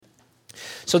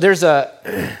So there's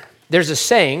a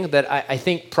saying that I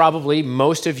think probably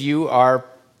most of you are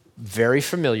very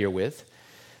familiar with.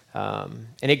 And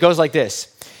it goes like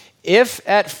this. If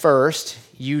at first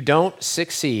you don't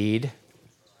succeed,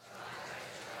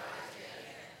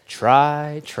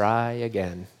 try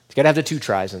again. You got to have the 2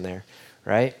 tries in there,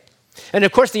 right? And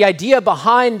of course, the idea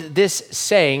behind this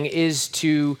saying is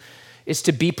to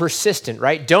be persistent,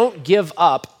 right? Don't give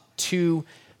up too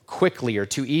quickly or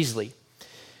too easily.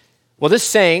 Well, this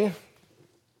saying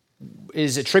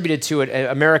is attributed to an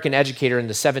American educator in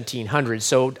the 1700s,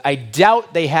 so I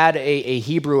doubt they had a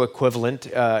Hebrew equivalent,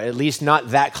 at least not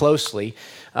that closely,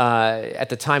 at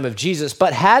the time of Jesus.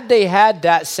 But had they had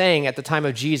that saying at the time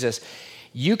of Jesus,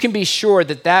 you can be sure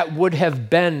that that would have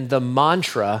been the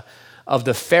mantra of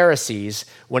the Pharisees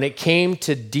when it came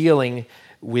to dealing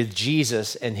with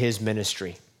Jesus and his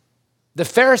ministry. The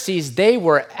Pharisees, they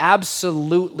were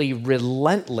absolutely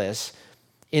relentless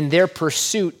in their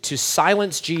pursuit to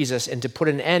silence Jesus and to put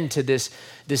an end to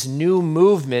this new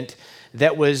movement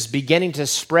that was beginning to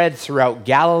spread throughout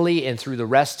Galilee and through the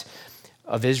rest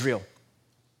of Israel.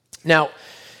 Now,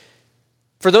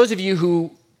 for those of you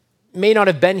who may not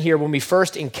have been here when we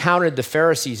first encountered the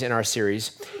Pharisees in our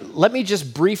series, let me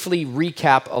just briefly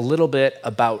recap a little bit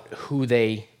about who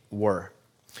they were.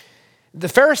 The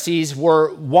Pharisees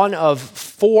were one of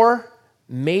 4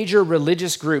 major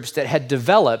religious groups that had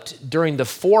developed during the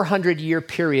 400-year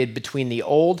period between the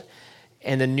Old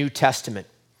and the New Testament.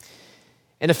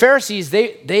 And the Pharisees,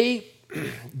 they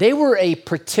were a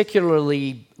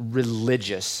particularly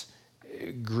religious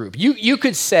group. You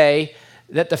could say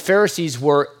that the Pharisees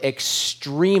were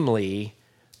extremely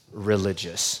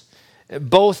religious.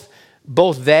 Both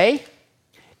they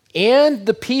and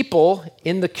the people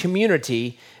in the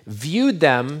community viewed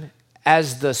them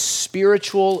as the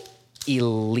spiritual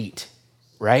elite,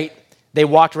 right? They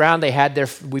walked around, they had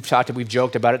we've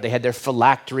joked about it, they had their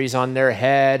phylacteries on their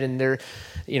head and their,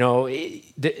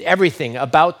 everything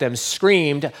about them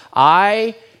screamed,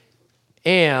 I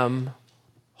am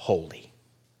holy,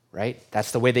 right? That's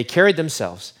the way they carried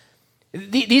themselves.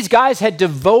 These guys had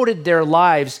devoted their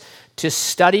lives to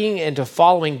studying and to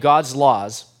following God's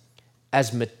laws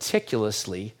as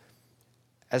meticulously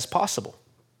as possible.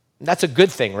 That's a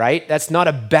good thing, right? That's not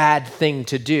a bad thing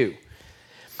to do.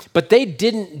 But they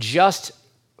didn't just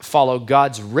follow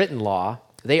God's written law.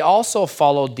 They also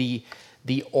followed the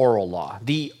oral law.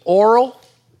 The oral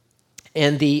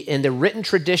and the written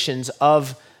traditions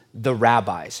of the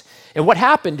rabbis. And what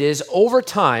happened is, over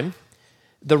time,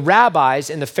 the rabbis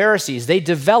and the Pharisees, they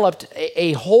developed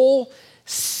a whole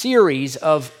series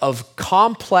of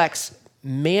complex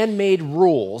man-made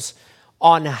rules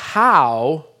on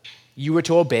how you were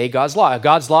to obey God's law.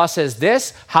 God's law says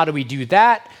this, how do we do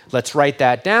that? Let's write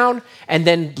that down. And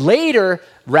then later,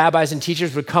 rabbis and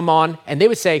teachers would come on and they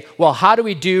would say, well, how do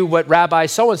we do what Rabbi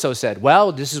so-and-so said?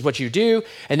 Well, this is what you do.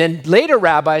 And then later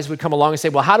rabbis would come along and say,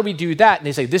 well, how do we do that? And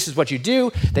they say, this is what you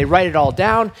do. They write it all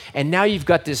down. And now you've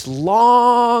got this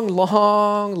long,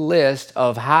 long list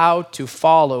of how to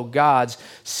follow God's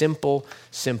simple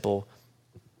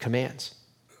commands.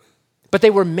 But they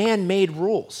were man-made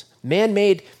rules,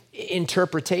 man-made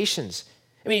interpretations.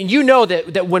 I mean, you know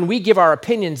that when we give our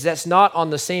opinions, that's not on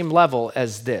the same level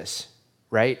as this,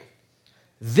 right?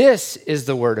 This is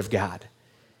the Word of God.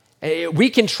 We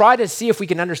can try to see if we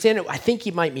can understand it. I think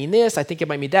he might mean this. I think it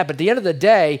might mean that. But at the end of the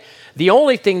day, the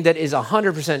only thing that is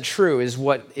 100% true is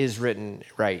what is written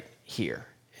right here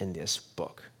in this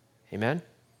book. Amen?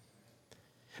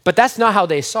 But that's not how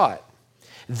they saw it.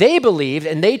 They believed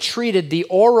and they treated the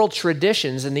oral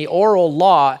traditions and the oral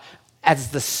law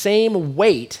as the same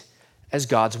weight as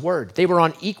God's word. They were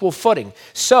on equal footing.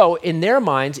 So in their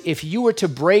minds, if you were to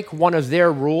break one of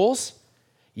their rules,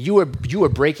 you were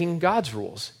breaking God's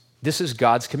rules. This is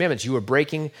God's commandments. You were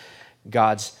breaking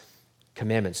God's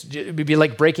commandments. It would be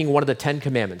like breaking one of the 10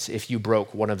 commandments if you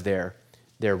broke one of their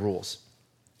rules.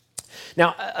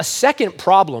 Now, a second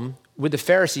problem with the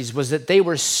Pharisees was that they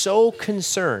were so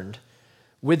concerned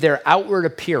with their outward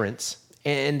appearance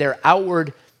and their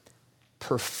outward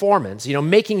performance,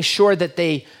 making sure that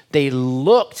they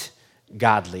looked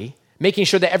godly, making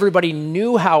sure that everybody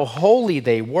knew how holy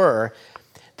they were,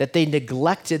 that they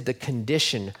neglected the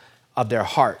condition of their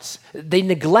hearts. They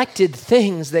neglected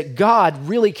things that God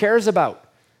really cares about.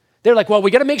 They're like, well, we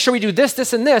got to make sure we do this,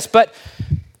 this, and this, but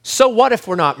so what if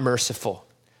we're not merciful?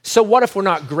 So what if we're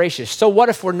not gracious? So what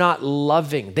if we're not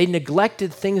loving? They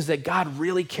neglected things that God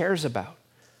really cares about,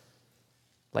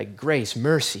 like grace,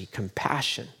 mercy,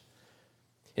 compassion.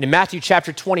 And in Matthew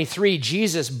chapter 23,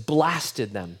 Jesus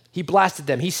blasted them. He blasted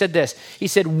them. He said this. He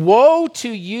said, woe to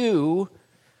you,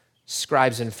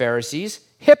 scribes and Pharisees,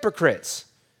 hypocrites!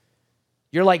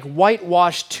 You're like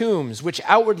whitewashed tombs, which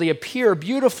outwardly appear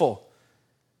beautiful,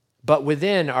 but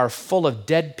within are full of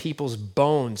dead people's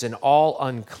bones and all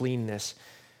uncleanness.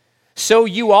 So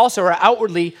you also are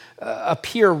outwardly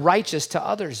appear righteous to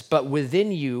others, but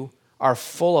within you are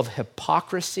full of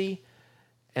hypocrisy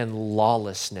and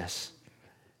lawlessness.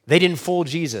 They didn't fool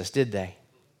Jesus, did they?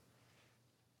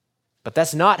 But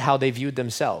that's not how they viewed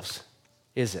themselves,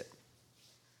 is it?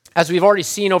 As we've already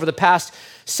seen over the past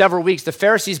several weeks, the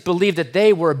Pharisees believed that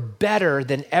they were better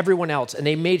than everyone else, and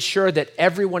they made sure that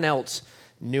everyone else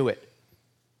knew it.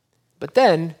 But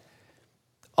then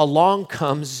along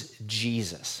comes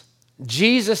Jesus.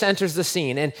 Jesus enters the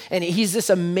scene, and he's this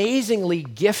amazingly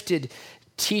gifted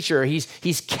teacher.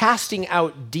 He's casting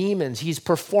out demons. He's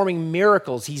performing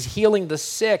miracles. He's healing the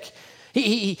sick.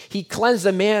 He cleansed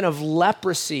a man of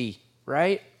leprosy,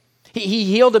 right? He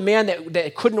healed a man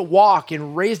that couldn't walk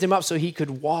and raised him up so he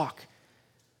could walk.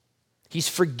 He's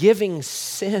forgiving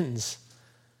sins.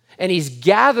 And he's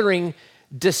gathering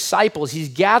disciples. He's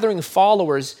gathering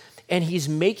followers, and he's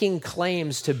making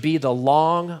claims to be the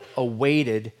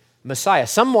long-awaited Messiah,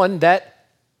 someone that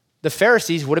the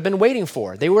Pharisees would have been waiting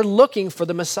for. They were looking for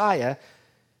the Messiah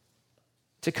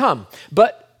to come.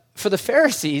 But for the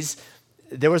Pharisees,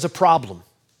 there was a problem.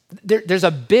 There's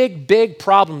a big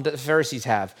problem that the Pharisees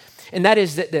have, and that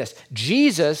is that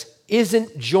Jesus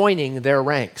isn't joining their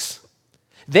ranks.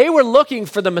 They were looking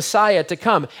for the Messiah to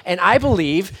come, and I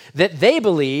believe that they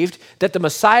believed that the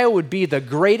Messiah would be the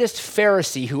greatest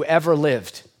Pharisee who ever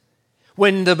lived.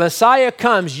 When the Messiah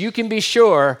comes, you can be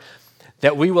sure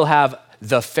that we will have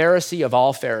the Pharisee of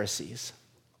all Pharisees.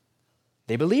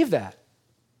 They believed that.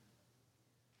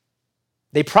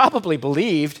 They probably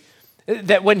believed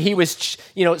that when he was,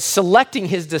 selecting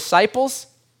his disciples,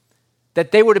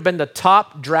 that they would have been the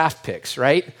top draft picks,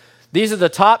 right? These are the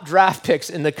top draft picks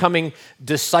in the coming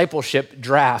discipleship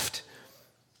draft.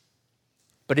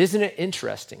 But isn't it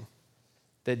interesting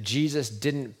that Jesus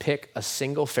didn't pick a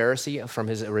single Pharisee from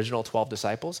his original 12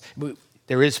 disciples?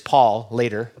 There is Paul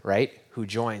later, right, who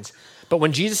joins. But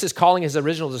when Jesus is calling his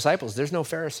original disciples, there's no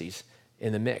Pharisees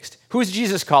in the mix. Who is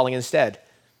Jesus calling instead?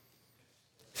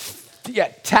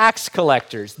 Tax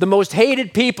collectors, the most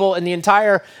hated people in the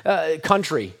entire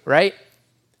country, right?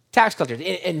 Tax collectors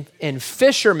and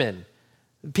fishermen,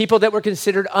 people that were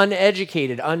considered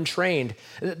uneducated, untrained.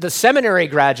 The seminary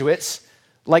graduates,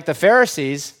 like the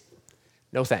Pharisees,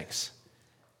 no thanks.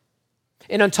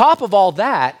 And on top of all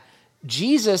that,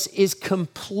 Jesus is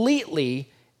completely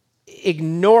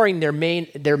ignoring their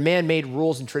man-made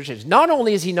rules and traditions. Not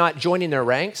only is he not joining their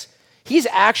ranks, he's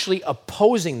actually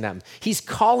opposing them. He's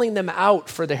calling them out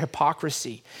for their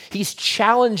hypocrisy. He's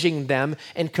challenging them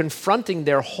and confronting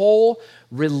their whole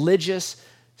religious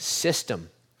system.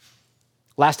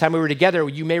 Last time we were together,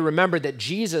 you may remember that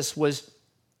Jesus was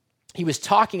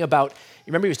talking about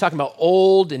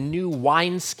old and new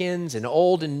wineskins and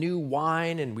old and new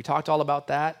wine, and we talked all about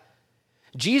that.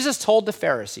 Jesus told the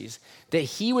Pharisees that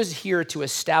he was here to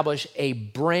establish a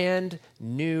brand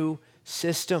new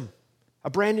system. A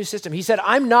brand new system. He said,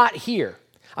 I'm not here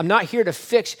to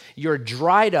fix your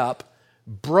dried up,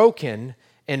 broken,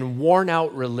 and worn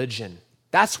out religion.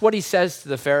 That's what he says to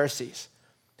the Pharisees.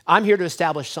 I'm here to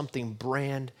establish something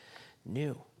brand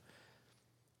new.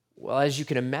 Well, as you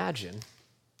can imagine,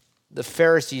 the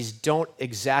Pharisees don't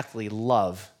exactly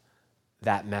love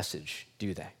that message,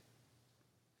 do they?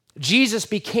 Jesus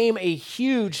became a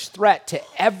huge threat to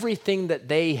everything that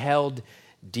they held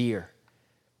dear.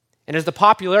 And as the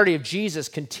popularity of Jesus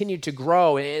continued to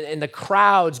grow and the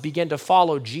crowds began to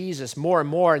follow Jesus more and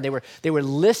more, and they were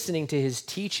listening to his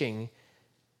teaching,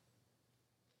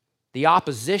 the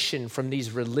opposition from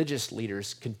these religious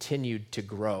leaders continued to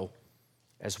grow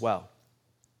as well.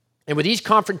 And with each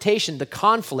confrontation, the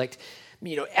conflict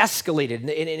escalated and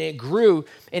it grew,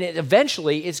 and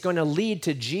eventually it's going to lead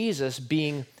to Jesus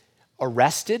being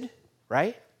arrested,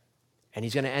 right? And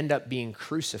he's going to end up being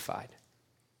crucified.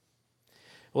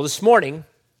 Well, this morning,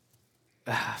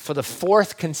 for the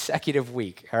fourth consecutive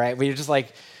week, all right, we're just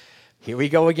like, here we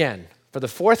go again. For the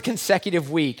fourth consecutive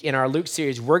week in our Luke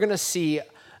series, we're going to see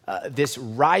this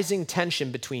rising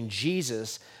tension between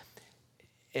Jesus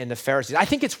and the Pharisees. I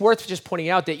think it's worth just pointing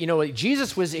out that,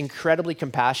 Jesus was incredibly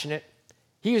compassionate.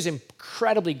 He was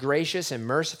incredibly gracious and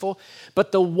merciful.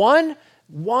 But the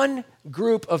one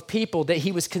group of people that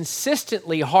he was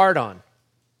consistently hard on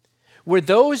were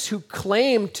those who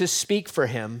claimed to speak for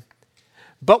him,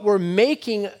 but were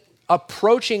making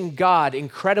approaching God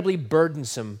incredibly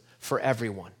burdensome for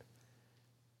everyone.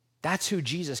 That's who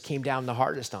Jesus came down the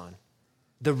hardest on,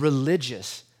 the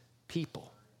religious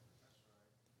people.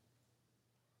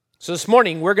 So this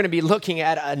morning, we're going to be looking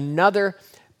at another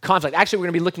conflict. Actually, we're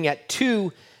going to be looking at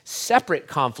two separate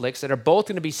conflicts that are both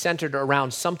going to be centered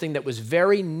around something that was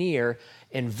very near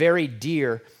and very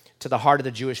dear to the heart of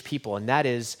the Jewish people, and that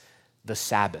is the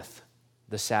Sabbath.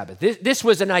 The Sabbath. This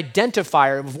was an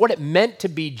identifier of what it meant to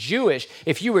be Jewish.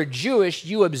 If you were Jewish,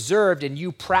 you observed and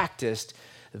you practiced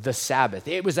the Sabbath.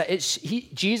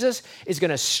 Jesus is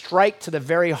going to strike to the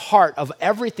very heart of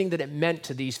everything that it meant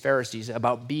to these Pharisees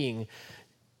about being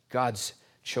God's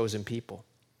chosen people.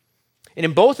 And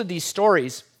in both of these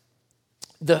stories,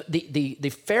 the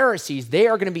Pharisees, they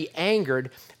are going to be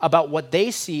angered about what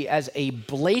they see as a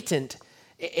blatant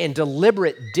and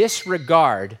deliberate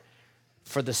disregard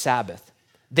for the Sabbath.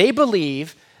 They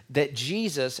believe that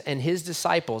Jesus and his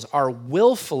disciples are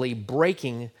willfully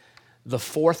breaking the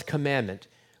fourth commandment,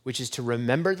 which is to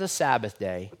remember the Sabbath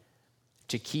day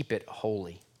to keep it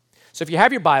holy. So if you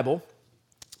have your Bible,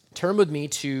 turn with me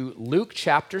to Luke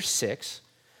chapter 6.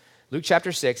 Luke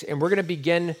chapter 6, and we're going to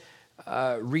begin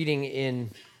reading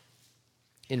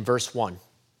in verse 1.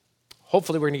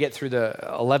 Hopefully we're going to get through the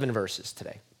 11 verses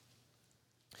today.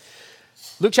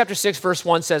 Luke chapter 6, verse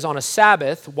 1 says, "On a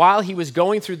Sabbath, while he was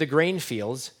going through the grain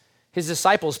fields, his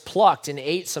disciples plucked and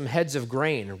ate some heads of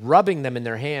grain, rubbing them in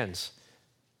their hands.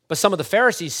 But some of the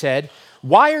Pharisees said,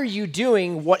 'Why are you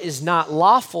doing what is not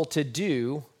lawful to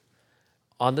do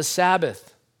on the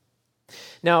Sabbath?'"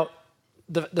 Now,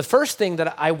 the first thing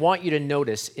that I want you to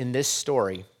notice in this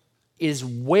story is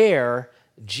where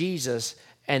Jesus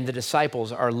and the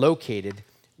disciples are located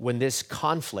when this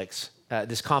conflict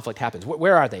happens.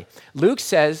 Where are they? Luke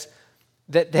says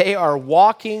that they are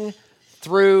walking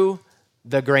through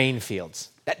the grain fields.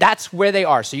 That's where they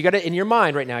are. So you got to, in your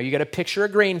mind right now, you got to picture a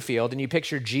grain field, and you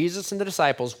picture Jesus and the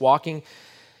disciples walking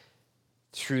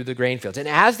through the grain fields. And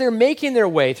as they're making their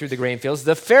way through the grain fields,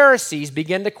 the Pharisees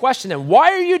begin to question them.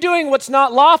 Why are you doing what's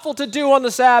not lawful to do on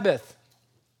the Sabbath?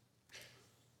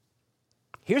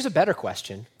 Here's a better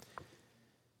question.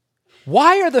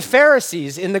 Why are the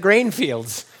Pharisees in the grain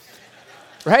fields?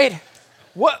 Right?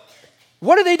 What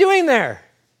are they doing there?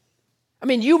 I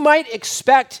mean, you might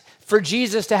expect for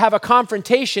Jesus to have a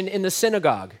confrontation in the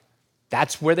synagogue.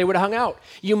 That's where they would have hung out.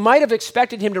 You might have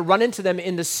expected him to run into them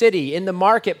in the city, in the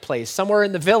marketplace, somewhere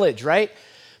in the village, right?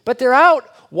 But they're out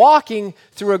walking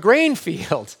through a grain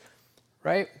field,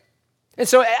 right? And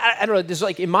so, I don't know, there's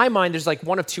like, in my mind, there's like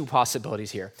one of two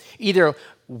possibilities here. Either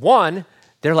one,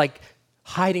 they're like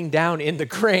hiding down in the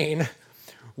grain,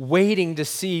 waiting to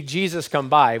see Jesus come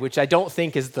by, which I don't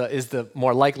think is the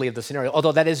more likely of the scenario,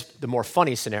 although that is the more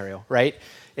funny scenario, right?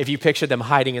 If you picture them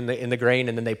hiding in the grain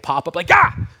and then they pop up like,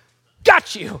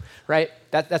 got you, right?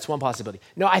 That's one possibility.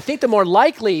 No, I think the more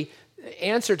likely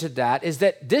answer to that is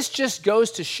that this just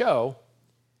goes to show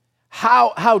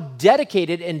how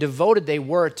dedicated and devoted they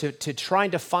were to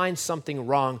trying to find something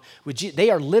wrong with Jesus. They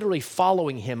are literally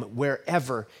following him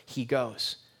wherever he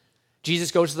goes.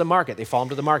 Jesus goes to the market, they follow him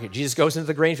to the market. Jesus goes into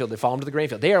the grain field, they follow him to the grain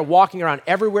field. They are walking around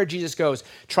everywhere Jesus goes,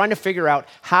 trying to figure out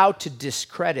how to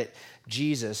discredit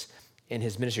Jesus in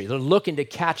his ministry. They're looking to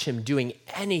catch him doing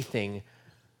anything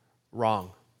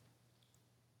wrong.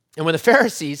 And when the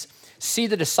Pharisees see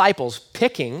the disciples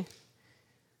picking,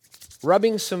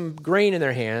 rubbing some grain in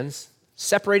their hands,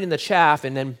 separating the chaff,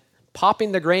 and then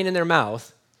popping the grain in their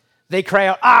mouth, they cry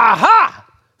out, "Aha!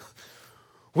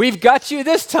 We've got you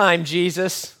this time,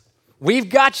 Jesus. We've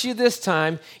got you this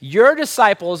time. Your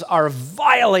disciples are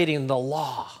violating the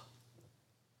law."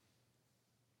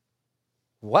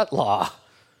 What law?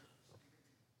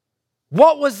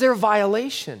 What was their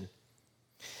violation?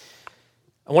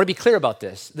 I want to be clear about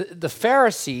this. The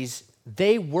Pharisees,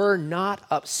 they were not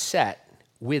upset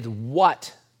with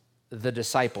what the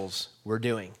disciples were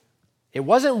doing. It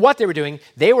wasn't what they were doing.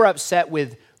 They were upset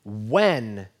with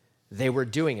when they were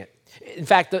doing it. In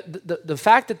fact, the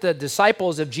fact that the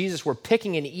disciples of Jesus were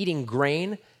picking and eating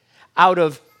grain out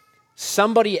of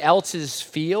somebody else's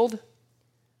field,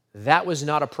 that was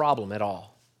not a problem at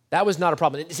all. That was not a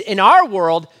problem. In our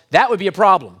world, that would be a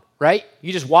problem, right?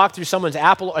 You just walk through someone's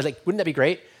apple, or like, wouldn't that be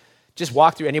great? Just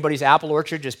walk through anybody's apple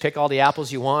orchard, just pick all the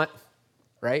apples you want,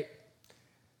 right?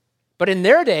 But in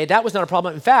their day, that was not a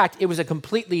problem. In fact, it was a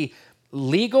completely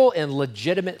legal and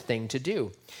legitimate thing to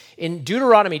do. In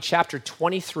Deuteronomy chapter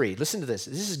 23, listen to this.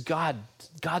 This is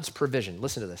God's provision.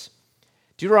 Listen to this.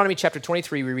 Deuteronomy chapter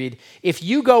 23, we read, "If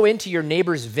you go into your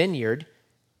neighbor's vineyard,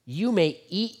 you may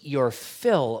eat your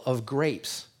fill of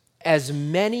grapes, as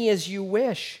many as you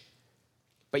wish,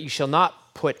 but you shall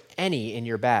not put any in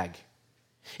your bag.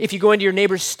 If you go into your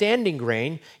neighbor's standing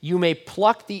grain, you may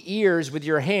pluck the ears with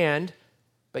your hand,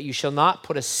 but you shall not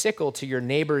put a sickle to your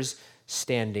neighbor's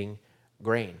standing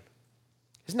grain."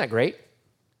 Isn't that great?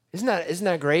 Isn't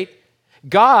that great?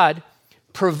 God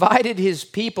provided his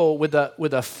people with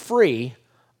a free,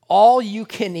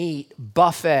 all-you-can-eat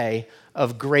buffet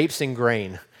of grapes and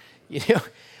grain.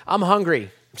 I'm hungry.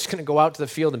 I'm just going to go out to the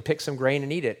field and pick some grain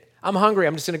and eat it. I'm hungry.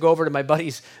 I'm just going to go over to my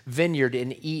buddy's vineyard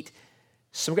and eat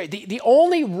some grain. The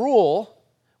only rule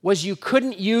was you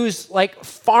couldn't use like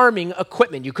farming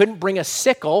equipment. You couldn't bring a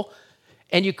sickle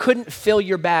and you couldn't fill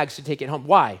your bags to take it home.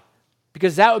 Why?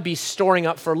 Because that would be storing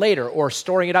up for later or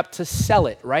storing it up to sell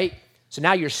it, right? So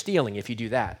now you're stealing if you do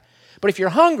that. But if you're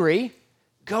hungry,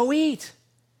 go eat.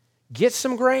 Get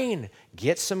some grain.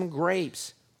 Get some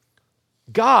grapes.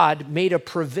 God made a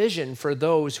provision for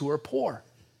those who are poor.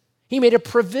 He made a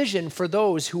provision for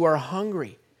those who are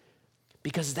hungry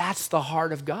because that's the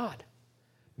heart of God.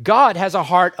 God has a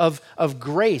heart of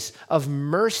grace, of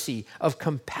mercy, of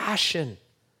compassion.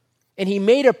 And he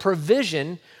made a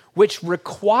provision which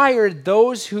required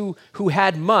those who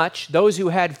had much, those who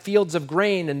had fields of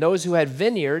grain and those who had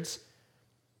vineyards,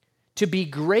 to be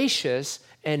gracious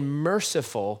and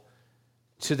merciful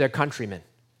to their countrymen,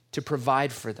 to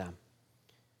provide for them.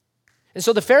 And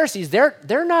so the Pharisees,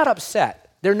 they're not upset.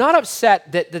 They're not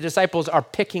upset that the disciples are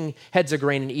picking heads of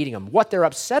grain and eating them. What they're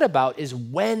upset about is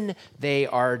when they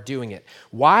are doing it.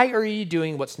 Why are you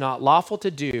doing what's not lawful to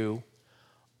do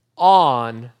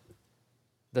on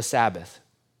the Sabbath?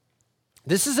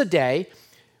 This is a day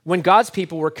when God's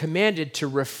people were commanded to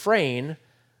refrain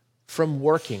from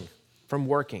working.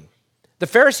 The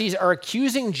Pharisees are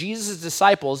accusing Jesus'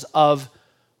 disciples of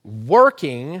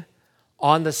working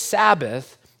on the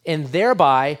Sabbath and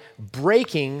thereby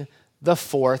breaking the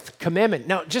fourth commandment.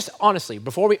 Now, just honestly,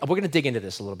 before we're going to dig into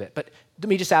this a little bit, but let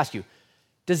me just ask you,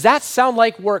 does that sound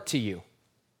like work to you?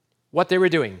 What they were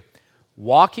doing?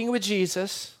 Walking with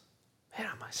Jesus. Man,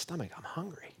 on my stomach, I'm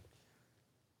hungry.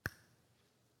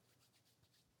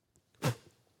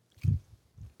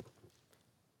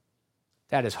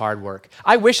 That is hard work.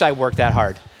 I wish I worked that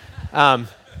hard.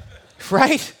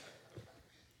 Right?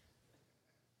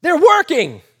 They're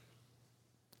working.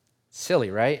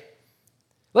 Silly, right?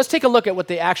 Let's take a look at what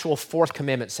the actual fourth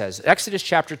commandment says. Exodus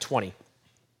chapter 20.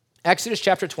 Exodus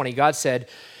chapter 20, God said,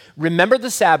 "Remember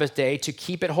the Sabbath day to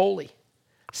keep it holy.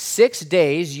 6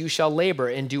 days you shall labor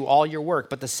and do all your work,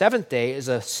 but the seventh day is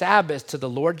a Sabbath to the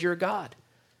Lord your God.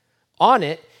 On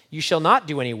it you shall not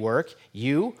do any work,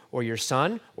 you or your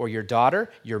son or your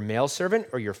daughter, your male servant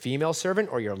or your female servant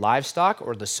or your livestock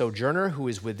or the sojourner who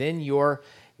is within your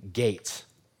gates."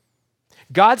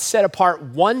 God set apart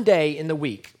one day in the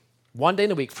week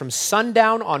from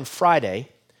sundown on Friday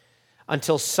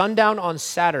until sundown on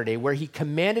Saturday, where he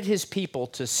commanded his people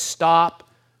to stop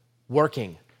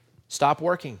working. Stop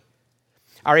working.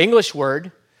 Our English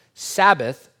word,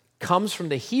 Sabbath, comes from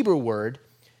the Hebrew word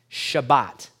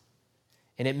Shabbat,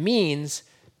 and it means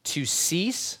to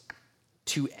cease,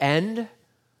 to end,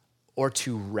 or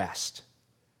to rest.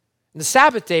 The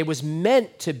Sabbath day was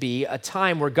meant to be a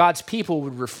time where God's people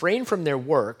would refrain from their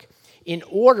work in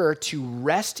order to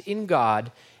rest in God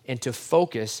and to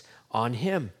focus on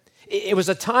him. It was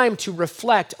a time to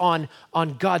reflect on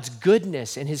God's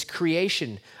goodness and his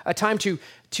creation, a time to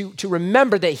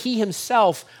remember that he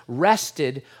himself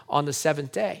rested on the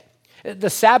seventh day. The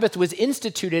Sabbath was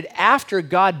instituted after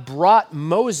God brought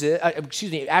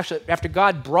after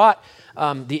God brought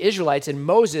the Israelites and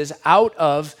Moses out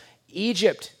of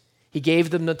Egypt. He gave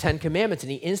them the 10 Commandments and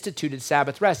he instituted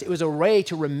Sabbath rest. It was a way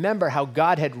to remember how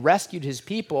God had rescued his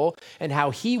people and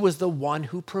how he was the one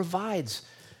who provides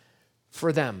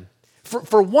for them.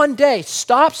 For one day,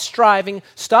 stop striving,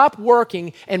 stop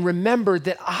working, and remember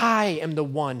that I am the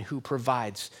one who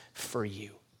provides for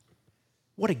you.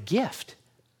 What a gift,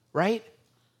 right?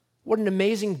 What an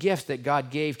amazing gift that God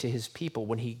gave to his people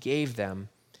when he gave them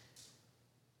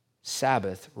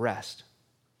Sabbath rest.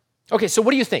 Okay, so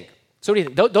what do you think?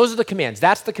 Those are the commands.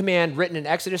 That's the command written in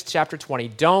Exodus chapter 20.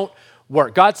 Don't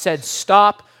work. God said,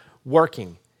 stop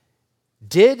working.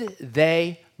 Did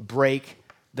they break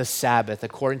the Sabbath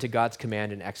according to God's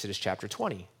command in Exodus chapter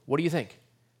 20? What do you think?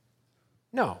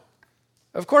 No.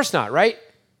 Of course not, right?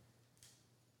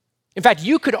 In fact,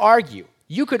 you could argue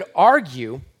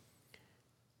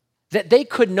that they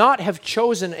could not have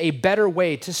chosen a better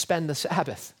way to spend the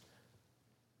Sabbath.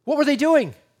 What were they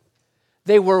doing?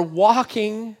 They were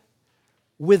walking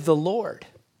with the Lord,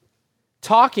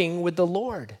 talking with the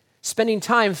Lord, spending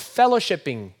time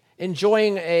fellowshipping,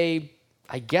 enjoying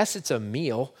I guess it's a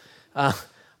meal,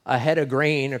 a head of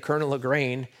grain, a kernel of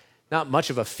grain, not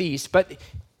much of a feast, but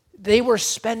they were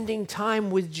spending time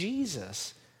with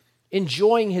Jesus,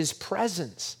 enjoying his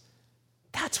presence.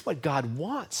 That's what God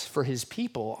wants for his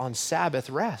people on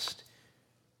Sabbath rest.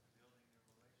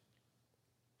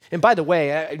 And by the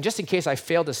way, just in case I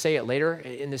fail to say it later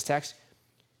in this text,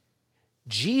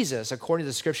 Jesus, according to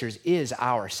the scriptures, is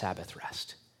our Sabbath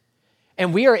rest.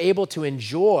 And we are able to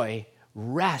enjoy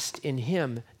rest in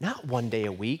him, not one day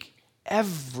a week,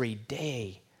 every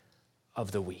day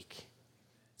of the week.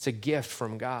 It's a gift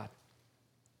from God.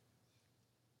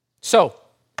 So,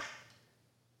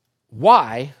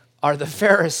 why are the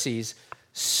Pharisees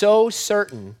so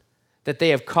certain that they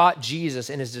have caught Jesus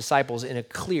and his disciples in a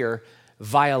clear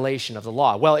violation of the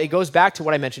law? Well, it goes back to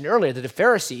what I mentioned earlier, that the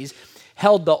Pharisees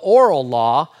held the oral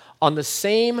law on the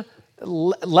same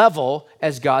level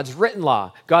as God's written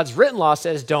law. God's written law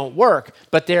says don't work,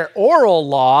 but their oral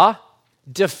law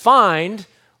defined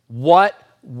what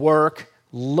work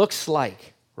looks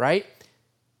like, right?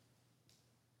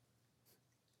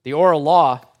 The oral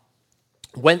law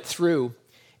went through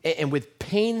and with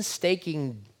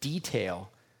painstaking detail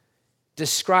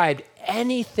described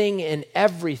anything and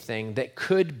everything that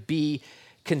could be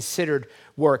considered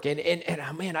work. And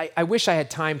man, I wish I had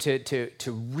time to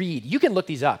read. You can look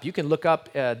these up. You can look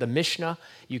up the Mishnah.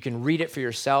 You can read it for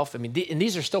yourself. I mean, and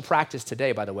these are still practiced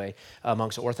today, by the way,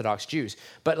 amongst Orthodox Jews.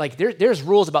 But like there's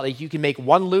rules about like you can make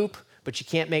one loop, but you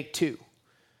can't make two.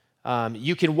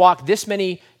 You can walk this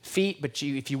many feet, but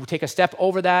if you take a step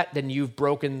over that, then you've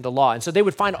broken the law. And so they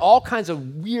would find all kinds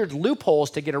of weird loopholes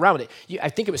to get around it. I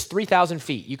think it was 3,000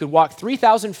 feet. You could walk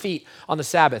 3,000 feet on the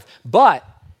Sabbath. But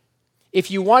if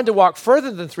you wanted to walk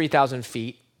further than 3,000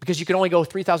 feet, because you can only go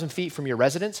 3,000 feet from your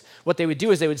residence, what they would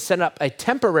do is they would set up a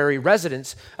temporary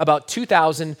residence about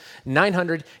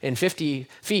 2,950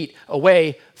 feet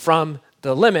away from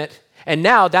the limit. And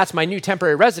now that's my new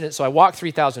temporary residence, so I walk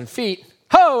 3,000 feet.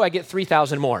 I get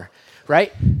 3,000 more,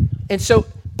 right? And so,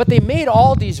 but they made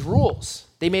all these rules.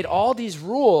 They made all these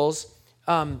rules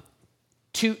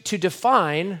to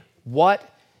define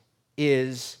what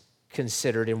is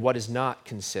considered and what is not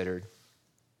considered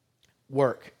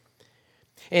work.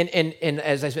 And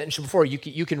as I mentioned before,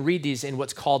 you can read these in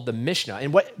what's called the Mishnah.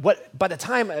 And what by the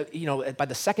time by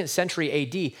the 2nd century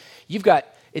AD, you've got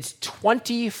it's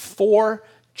 24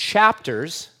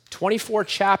 chapters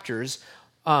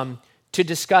to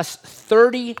discuss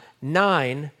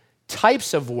 39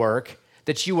 types of work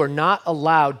that you are not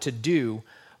allowed to do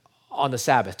on the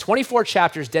Sabbath. 24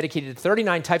 chapters dedicated to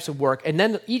 39 types of work, and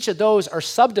then each of those are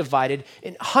subdivided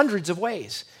in hundreds of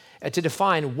ways to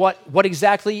define what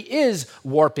exactly is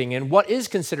warping and what is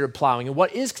considered plowing and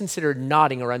what is considered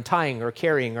knotting or untying or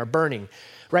carrying or burning,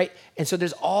 right? And so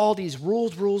there's all these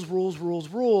rules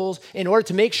in order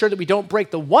to make sure that we don't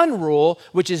break the one rule,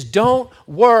 which is don't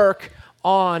work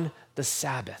on the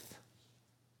Sabbath.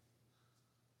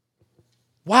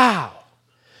 Wow.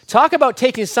 Talk about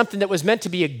taking something that was meant to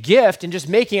be a gift and just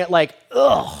making it like,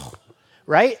 ugh,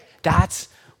 right? That's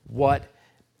what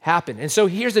happened. And so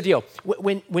here's the deal.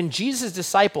 When Jesus'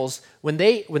 disciples, when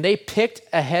they picked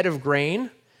a head of grain,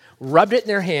 rubbed it in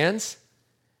their hands,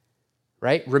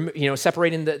 right?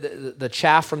 Separating the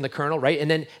chaff from the kernel, right?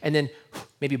 And then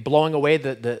maybe blowing away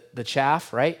the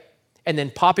chaff, right? And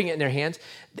then popping it in their hands.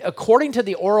 According to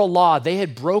the oral law, they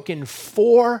had broken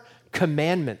 4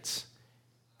 commandments.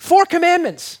 4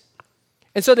 commandments.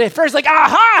 And so the Pharisees like,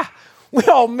 aha!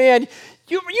 Well, man,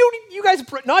 you guys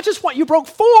not just one, you broke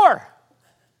 4.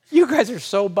 You guys are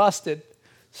so busted,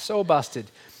 so busted.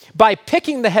 By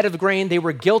picking the head of grain, they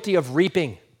were guilty of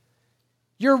reaping.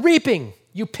 You're reaping.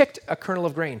 You picked a kernel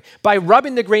of grain. By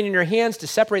rubbing the grain in your hands to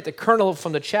separate the kernel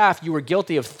from the chaff, you were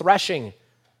guilty of threshing.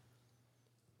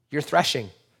 You're threshing.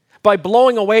 By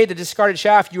blowing away the discarded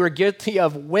chaff, you are guilty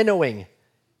of winnowing.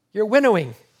 You're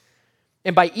winnowing.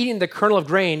 And by eating the kernel of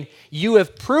grain, you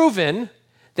have proven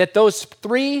that those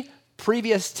 3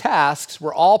 previous tasks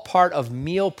were all part of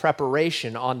meal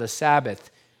preparation on the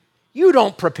Sabbath. You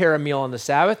don't prepare a meal on the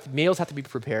Sabbath. Meals have to be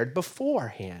prepared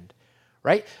beforehand,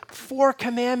 right? 4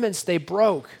 commandments they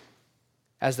broke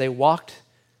as they walked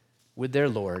with their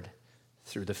Lord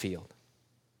through the field.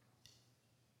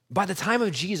 By the time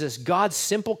of Jesus, God's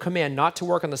simple command not to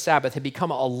work on the Sabbath had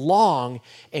become a long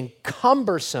and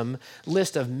cumbersome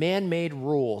list of man-made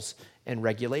rules and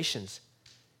regulations.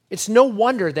 It's no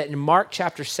wonder that in Mark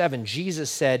chapter 7, Jesus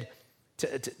said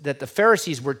that the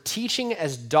Pharisees were teaching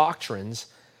as doctrines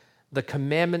the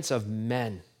commandments of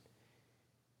men.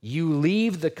 You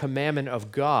leave the commandment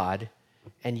of God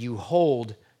and you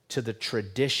hold to the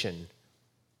tradition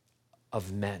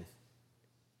of men.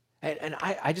 And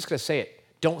I just got to say it.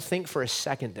 Don't think for a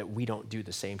second that we don't do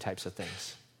the same types of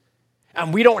things.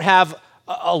 And we don't have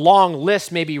a long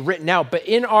list maybe written out, but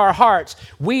in our hearts,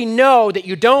 we know that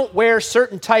you don't wear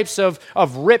certain types of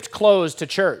ripped clothes to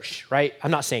church, right? I'm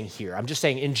not saying here. I'm just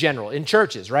saying in general, in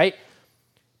churches, right?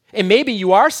 And maybe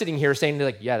you are sitting here saying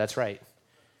like, yeah, that's right.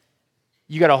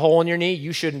 You got a hole in your knee,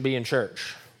 you shouldn't be in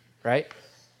church. right?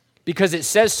 Because it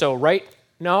says so, right?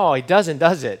 No, it doesn't,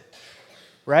 does it?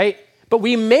 Right? But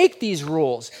we make these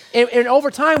rules, and over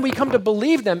time we come to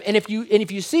believe them. And if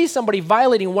you see somebody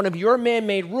violating one of your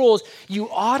man-made rules, you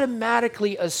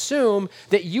automatically assume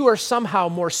that you are somehow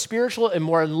more spiritual and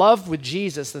more in love with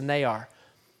Jesus than they are.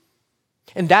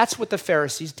 And that's what the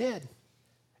Pharisees did.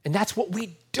 And that's what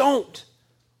we don't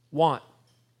want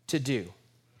to do.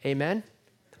 Amen?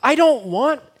 I don't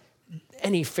want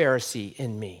any Pharisee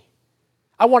in me.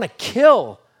 I want to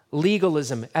kill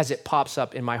legalism as it pops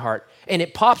up in my heart. And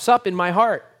it pops up in my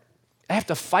heart. I have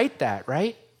to fight that,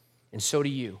 right? And so do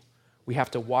you. We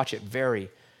have to watch it very,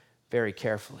 very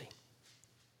carefully.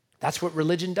 That's what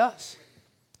religion does.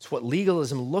 It's what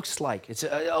legalism looks like. It's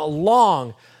a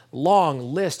long,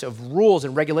 long list of rules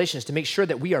and regulations to make sure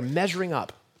that we are measuring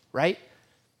up, right?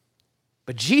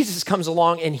 But Jesus comes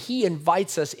along and he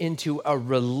invites us into a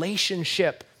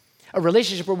relationship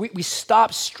where we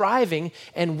stop striving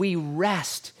and we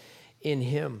rest in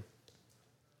him.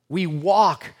 We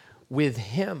walk with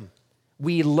him.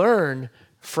 We learn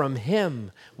from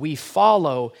him. We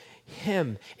follow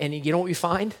him. And you know what we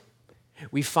find?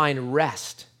 We find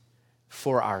rest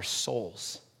for our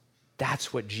souls.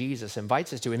 That's what Jesus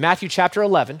invites us to. In Matthew chapter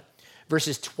 11,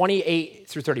 verses 28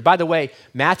 through 30. By the way,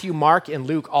 Matthew, Mark, and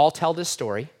Luke all tell this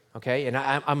story, okay? And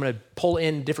I'm going to pull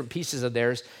in different pieces of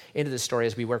theirs into this story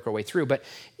as we work our way through. But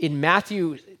in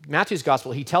Matthew's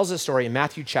gospel, he tells this story in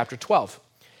Matthew chapter 12.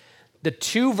 The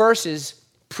two verses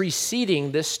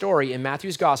preceding this story in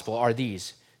Matthew's gospel are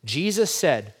these. Jesus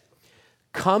said,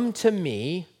 "Come to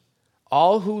me,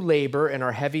 all who labor and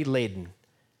are heavy laden,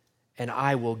 and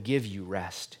I will give you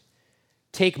rest.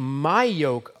 Take my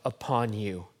yoke upon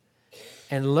you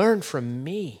and learn from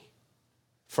me.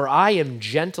 For I am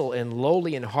gentle and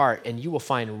lowly in heart, and you will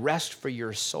find rest for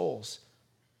your souls.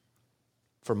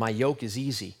 For my yoke is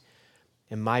easy,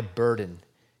 and my burden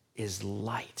is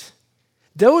light."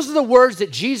 Those are the words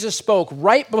that Jesus spoke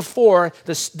right before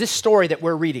this story that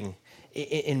we're reading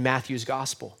in Matthew's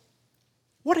gospel.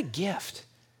 What a gift.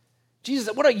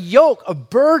 Jesus, what a yoke, a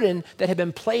burden that had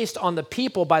been placed on the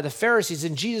people by the Pharisees.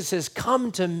 And Jesus says,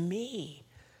 "Come to me.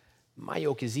 My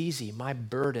yoke is easy. My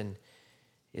burden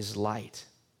is light."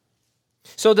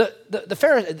 So the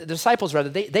disciples,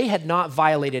 they had not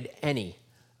violated any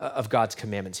of God's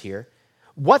commandments here.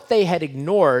 What they had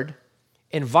ignored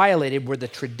and violated were the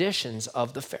traditions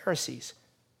of the Pharisees.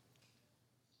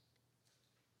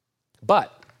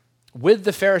 But with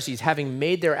the Pharisees having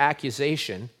made their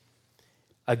accusation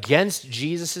against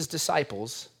Jesus'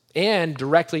 disciples and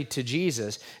directly to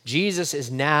Jesus, Jesus is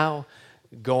now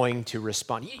going to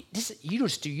respond. You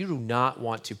do not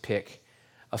want to pick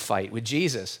a fight with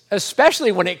Jesus,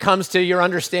 especially when it comes to your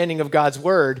understanding of God's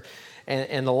word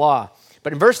and the law.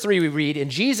 But in verse 3 we read,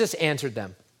 "And Jesus answered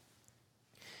them,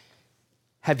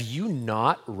 'Have you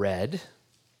not read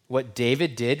what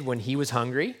David did when he was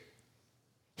hungry?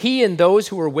 He and those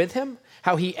who were with him,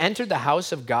 how he entered the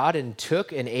house of God and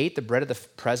took and ate the bread of the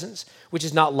presence, which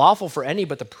is not lawful for any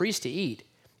but the priest to eat,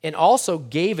 and also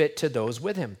gave it to those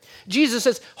with him.'" Jesus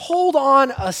says, hold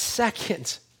on a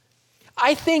second.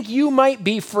 I think you might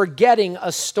be forgetting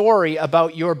a story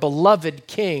about your beloved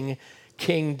king,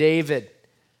 King David.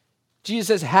 Jesus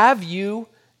says, "Have you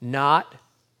not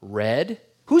read?"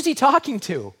 Who's he talking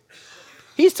to?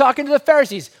 He's talking to the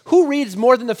Pharisees. Who reads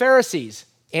more than the Pharisees?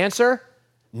 Answer,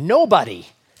 nobody,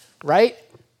 right?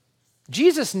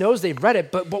 Jesus knows they've read it,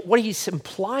 but what he's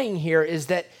implying here is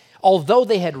that although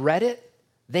they had read it,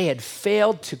 they had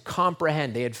failed to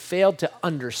comprehend, they had failed to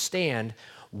understand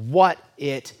what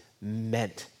it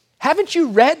meant. Haven't you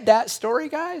read that story,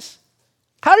 guys?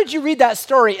 How did you read that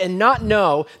story and not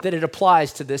know that it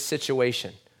applies to this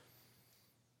situation?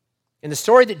 And the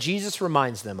story that Jesus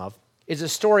reminds them of is a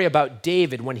story about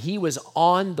David when he was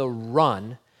on the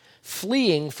run,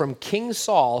 fleeing from King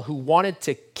Saul, who wanted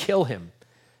to kill him.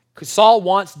 Because Saul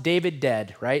wants David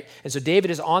dead, right? And so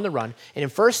David is on the run. And in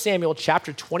 1 Samuel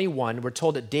chapter 21, we're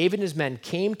told that David and his men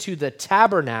came to the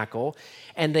tabernacle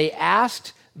and they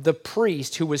asked the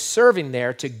priest who was serving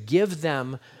there to give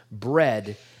them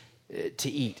bread to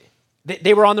eat.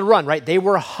 They were on the run, right? They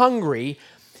were hungry,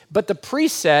 but the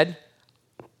priest said,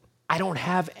 "I don't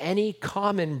have any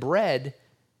common bread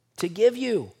to give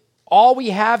you. All we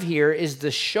have here is the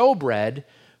showbread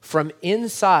from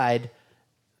inside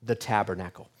the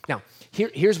tabernacle." Now,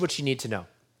 here's what you need to know.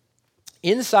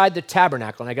 Inside the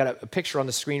tabernacle, and I got a picture on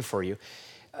the screen for you,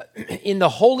 in the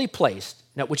holy place,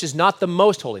 now, which is not the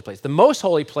most holy place. The most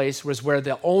holy place was where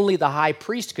only the high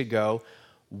priest could go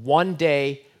one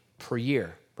day per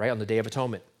year, right, on the Day of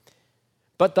Atonement.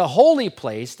 But the holy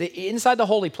place, inside the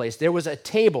holy place, there was a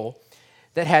table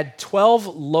that had 12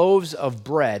 loaves of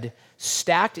bread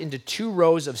stacked into 2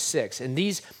 rows of 6. And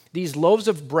these loaves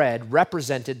of bread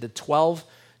represented the 12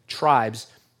 tribes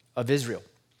of Israel.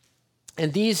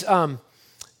 And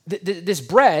this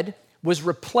bread was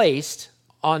replaced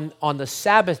on the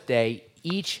Sabbath day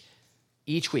each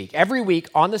week. Every week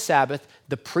on the Sabbath,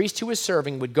 the priest who was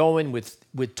serving would go in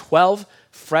with 12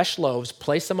 fresh loaves,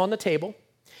 place them on the table,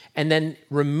 and then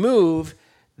remove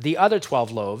the other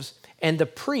 12 loaves. And the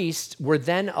priests were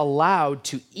then allowed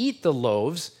to eat the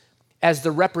loaves as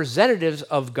the representatives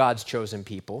of God's chosen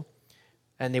people,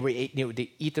 and they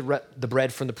eat the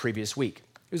bread from the previous week.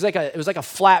 It was like a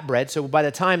flat bread. So by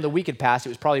the time the week had passed, it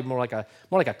was probably more like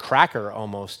a cracker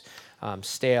almost,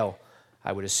 stale,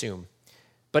 I would assume.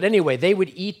 But anyway, they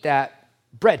would eat that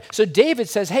bread. So David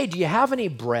says, "Hey, do you have any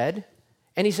bread?"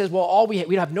 And he says, "Well,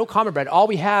 we have no common bread. All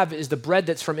we have is the bread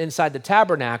that's from inside the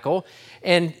tabernacle."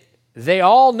 And they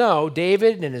all know,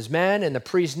 David and his men and the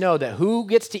priests know, that who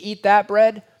gets to eat that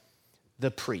bread?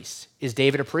 The priest. Is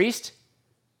David a priest?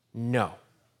 No.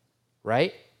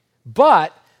 Right?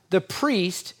 But the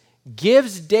priest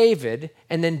gives David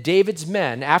and then David's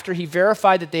men, after he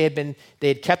verified that they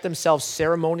had kept themselves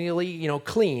ceremonially,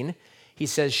 clean, he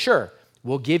says, "Sure,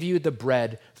 we'll give you the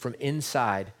bread from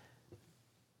inside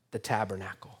the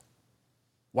tabernacle."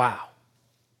 Wow.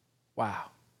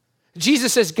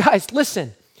 Jesus says, "Guys,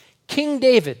 listen, King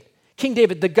David,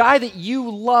 the guy that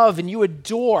you love and you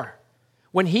adore,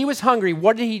 when he was hungry,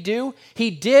 what did he do?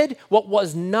 He did what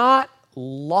was not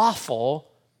lawful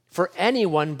for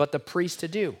anyone but the priest to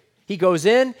do. He goes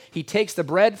in, he takes the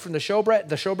bread from the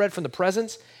showbread from the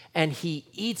presence, and he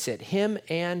eats it, him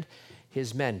and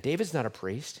his men." David's not a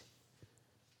priest.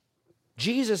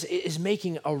 Jesus is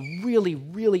making a really,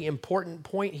 really important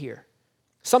point here,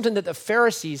 something that the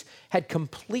Pharisees had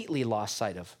completely lost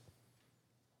sight of.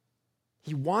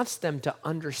 He wants them to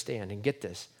understand, and get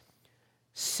this,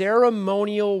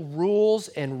 ceremonial rules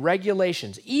and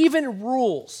regulations, even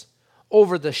rules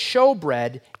over the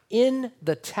showbread in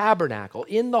the tabernacle,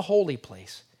 in the holy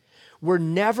place, were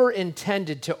never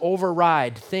intended to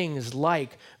override things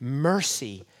like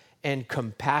mercy and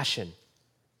compassion.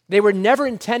 They were never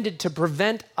intended to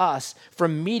prevent us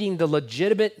from meeting the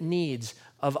legitimate needs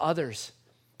of others.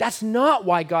 That's not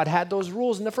why God had those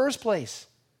rules in the first place,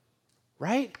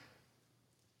 right?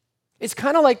 It's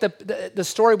kind of like the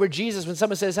story where Jesus, when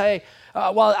someone says, "Hey,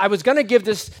 I was going to give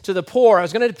this to the poor. I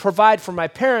was going to provide for my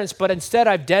parents, but instead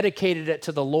I've dedicated it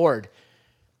to the Lord."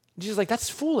 And Jesus is like, "That's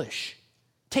foolish.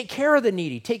 Take care of the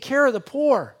needy. Take care of the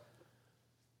poor."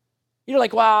 You're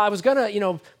like, "Well, I was going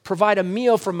to, provide a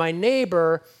meal for my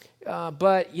neighbor,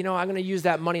 but, I'm going to use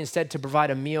that money instead to provide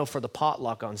a meal for the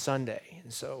potluck on Sunday,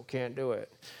 and so can't do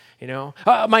it."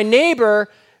 My neighbor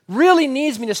really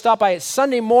needs me to stop by at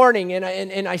Sunday morning,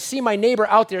 and I see my neighbor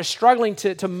out there struggling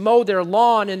to mow their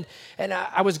lawn, and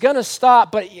I was going to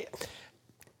stop, but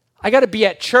I got to be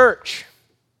at church.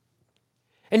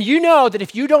 And you know that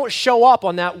if you don't show up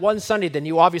on that one Sunday, then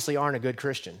you obviously aren't a good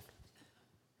Christian.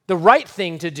 The right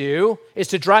thing to do is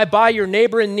to drive by your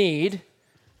neighbor in need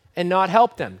and not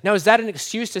help them. Now, is that an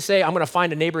excuse to say, "I'm going to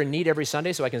find a neighbor in need every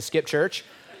Sunday so I can skip church"?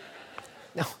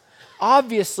 No,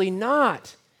 obviously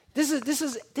not. This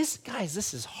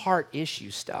is heart issue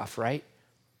stuff, right?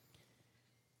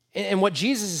 And what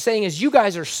Jesus is saying is, you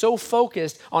guys are so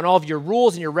focused on all of your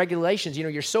rules and your regulations.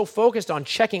 You're so focused on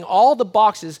checking all the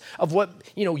boxes of what,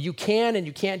 you can and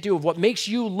you can't do, of what makes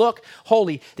you look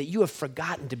holy, that you have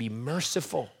forgotten to be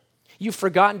merciful. You've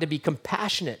forgotten to be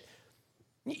compassionate.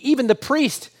 Even the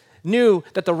priest knew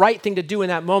that the right thing to do in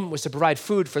that moment was to provide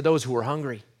food for those who were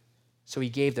hungry. So he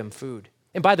gave them food.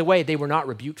 And by the way, they were not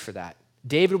rebuked for that.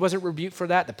 David wasn't rebuked for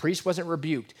that. The priest wasn't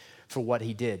rebuked for what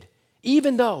he did,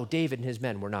 even though David and his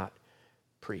men were not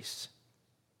priests.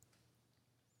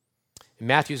 In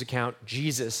Matthew's account,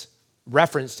 Jesus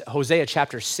referenced Hosea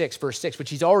chapter 6, verse 6,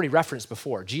 which he's already referenced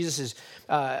before. Jesus is,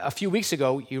 a few weeks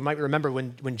ago, you might remember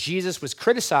when Jesus was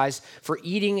criticized for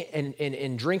eating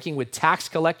and drinking with tax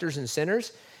collectors and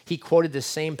sinners, he quoted this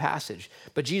same passage.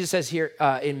 But Jesus says here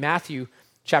in Matthew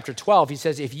chapter 12, he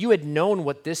says, "If you had known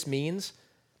what this means,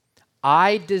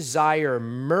 I desire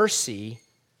mercy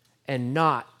and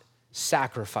not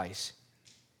sacrifice."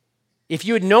 If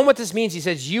you had known what this means, he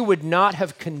says, you would not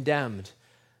have condemned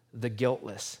the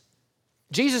guiltless.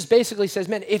 Jesus basically says,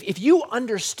 man, if you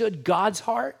understood God's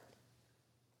heart,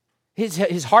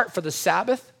 his heart for the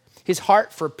Sabbath, his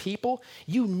heart for people,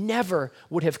 you never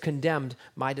would have condemned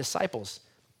my disciples.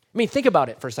 I mean, think about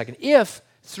it for a second. If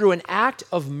through an act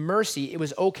of mercy, it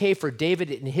was okay for David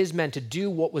and his men to do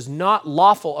what was not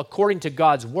lawful according to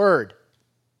God's word,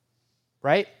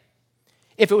 right?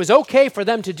 If it was okay for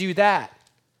them to do that,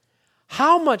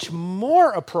 how much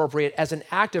more appropriate as an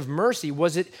act of mercy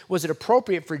was it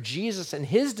appropriate for Jesus and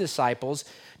his disciples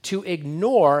to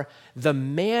ignore the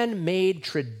man-made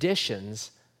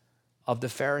traditions of the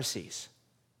Pharisees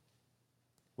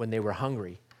when they were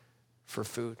hungry for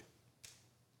food?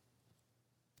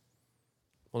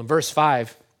 Well, in verse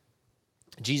 5,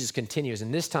 Jesus continues,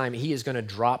 and this time he is going to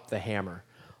drop the hammer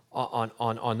on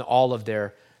all of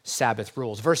their Sabbath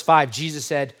rules. Verse 5, Jesus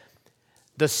said,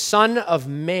 "The Son of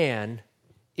Man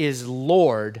is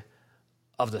Lord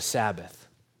of the Sabbath."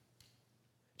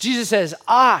 Jesus says,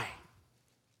 I,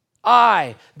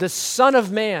 the Son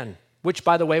of Man, which,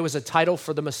 by the way, was a title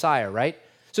for the Messiah, right?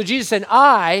 So Jesus said,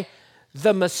 I,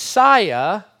 the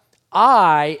Messiah,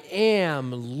 I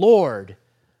am Lord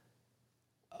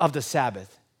of the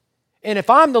Sabbath. And if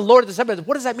I'm the Lord of the Sabbath,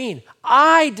 what does that mean?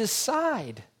 I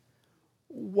decide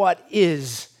what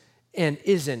is and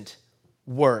isn't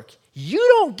work. You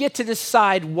don't get to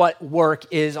decide what work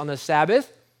is on the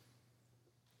Sabbath.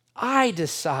 I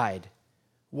decide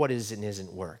what is and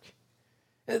isn't work.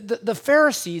 The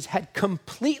Pharisees had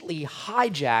completely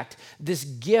hijacked this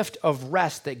gift of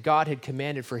rest that God had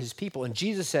commanded for his people. And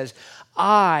Jesus says,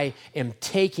 I am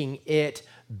taking it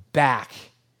back.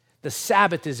 The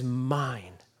Sabbath is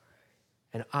mine,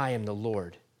 and I am the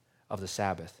Lord of the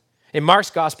Sabbath. In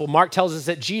Mark's gospel, Mark tells us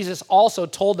that Jesus also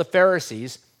told the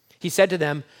Pharisees, he said to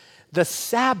them, the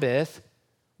Sabbath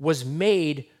was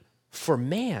made for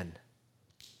man,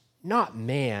 not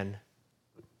man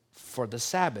for the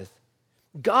Sabbath.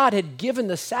 God had given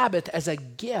the Sabbath as a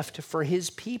gift for his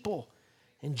people.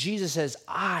 And Jesus says,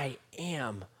 I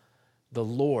am the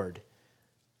Lord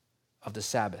of the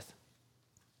Sabbath.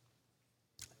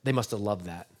 They must have loved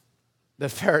that. The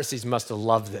Pharisees must have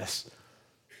loved this.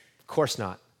 Of course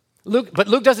not. But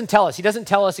Luke doesn't tell us. He doesn't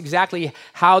tell us exactly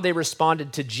how they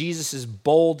responded to Jesus'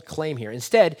 bold claim here.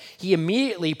 Instead, he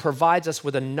immediately provides us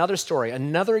with another story,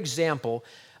 another example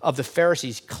of the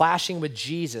Pharisees clashing with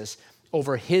Jesus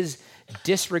over his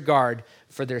disregard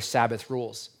for their Sabbath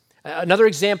rules. Another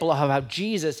example of how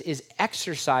Jesus is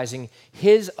exercising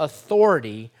his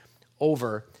authority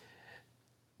over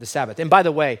the Sabbath. And by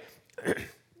the way,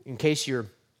 in case you're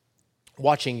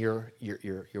watching your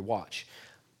watch,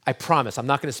 I promise I'm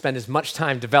not going to spend as much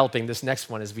time developing this next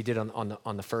one as we did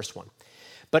on the first one.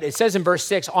 But it says in verse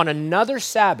 6, on another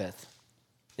Sabbath,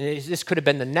 and this could have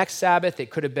been the next Sabbath, it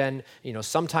could have been,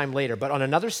 sometime later, but on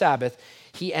another Sabbath,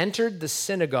 he entered the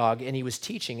synagogue and he was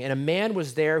teaching, and a man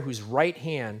was there whose right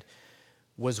hand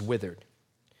was withered.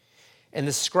 And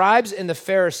the scribes and the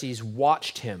Pharisees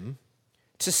watched him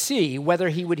to see whether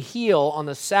he would heal on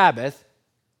the Sabbath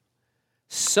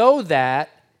so that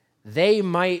they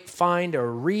might find a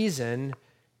reason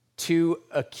to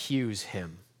accuse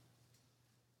him.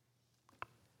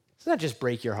 Doesn't that just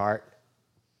break your heart?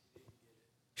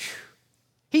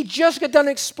 He just got done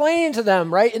explaining to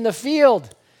them, right, in the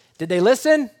field. Did they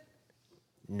listen?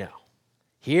 No.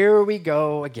 Here we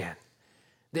go again.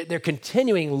 They're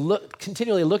continually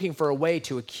looking for a way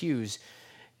to accuse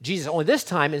Jesus. Only this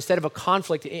time, instead of a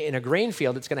conflict in a grain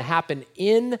field, it's going to happen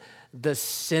in the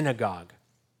synagogue.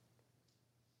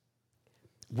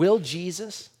 Will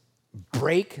Jesus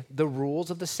break the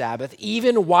rules of the Sabbath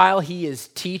even while he is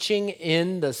teaching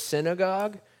in the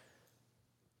synagogue?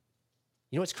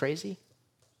 You know what's crazy?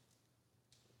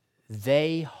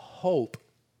 They hope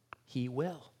he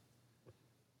will.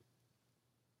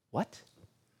 What?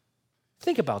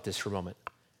 Think about this for a moment.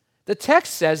 The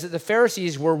text says that the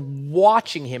Pharisees were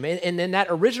watching him, and then that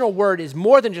original word is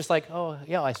more than just like, oh,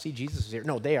 yeah, I see Jesus is here.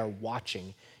 No, they are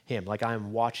watching him, like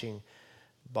I'm watching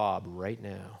Bob right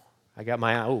now. I got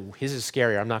my eye. Oh, his is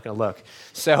scarier. I'm not going to look.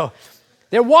 So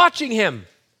they're watching him.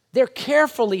 They're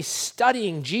carefully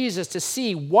studying Jesus to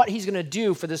see what he's going to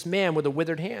do for this man with a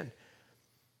withered hand.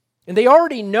 And they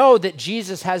already know that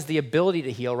Jesus has the ability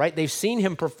to heal, right? They've seen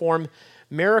him perform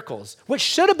miracles, which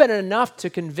should have been enough to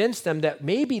convince them that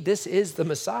maybe this is the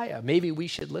Messiah. Maybe we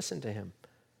should listen to him.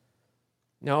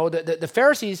 No, the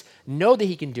Pharisees know that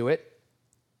he can do it.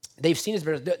 They've seen his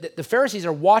miracles. The Pharisees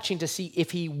are watching to see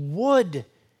if he would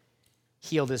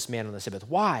heal this man on the Sabbath.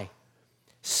 Why?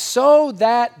 So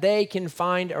that they can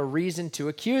find a reason to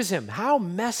accuse him. How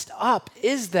messed up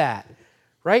is that,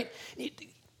 right?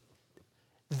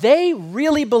 They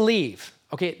really believe,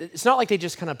 okay, it's not like they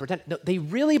just kind of pretend. No, they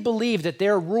really believe that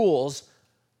their rules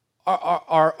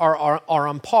are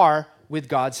on par with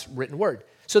God's written word.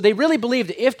 So they really believe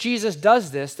that if Jesus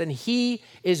does this, then he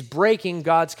is breaking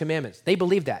God's commandments. They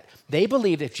believe that. They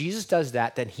believe if Jesus does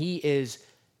that, then he is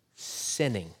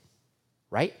sinning,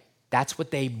 right? That's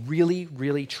what they really,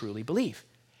 really, truly believe.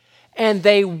 And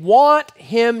they want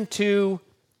him to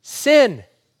sin.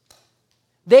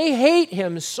 They hate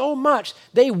him so much,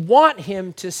 they want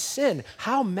him to sin.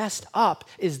 How messed up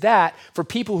is that for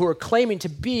people who are claiming to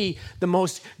be the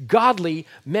most godly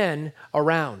men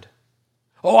around?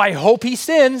 Oh, I hope he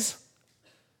sins.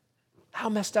 How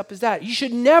messed up is that? You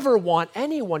should never want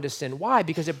anyone to sin. Why?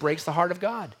 Because it breaks the heart of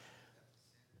God.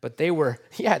 But they were,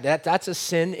 that's a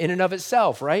sin in and of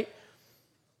itself, right?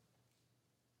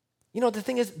 You know, the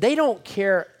thing is, they don't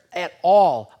care at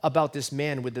all about this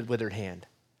man with the withered hand.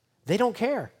 They don't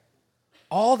care.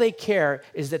 All they care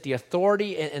is that the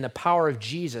authority and the power of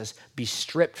Jesus be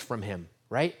stripped from him,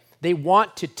 right? They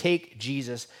want to take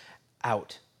Jesus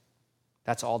out.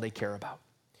 That's all they care about.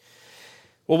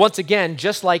 Well, once again,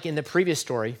 just like in the previous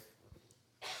story,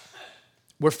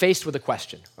 we're faced with a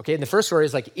question, okay? And the first story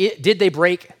is like, did they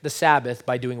break the Sabbath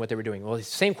by doing what they were doing? Well, it's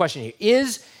the same question here.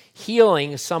 Is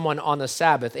healing someone on the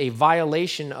Sabbath a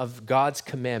violation of God's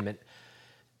commandment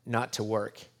not to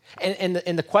work? And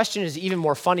the question is even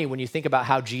more funny when you think about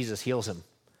how Jesus heals him.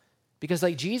 Because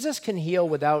like Jesus can heal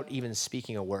without even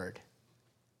speaking a word.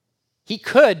 He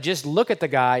could just look at the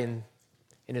guy and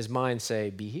in his mind say,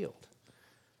 be healed.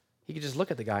 He could just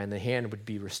look at the guy and the hand would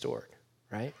be restored,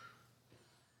 right?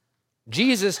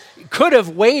 Jesus could have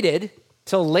waited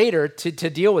till later to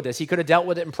deal with this. He could have dealt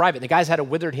with it in private. The guy's had a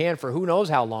withered hand for who knows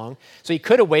how long. So he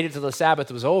could have waited till the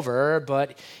Sabbath was over,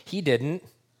 but he didn't.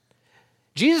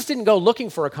 Jesus didn't go looking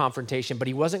for a confrontation, but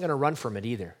he wasn't going to run from it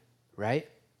either, right?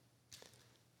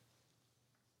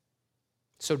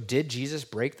 So did Jesus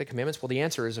break the commandments? Well, the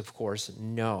answer is, of course,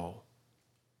 no.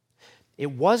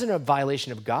 It wasn't a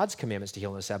violation of God's commandments to heal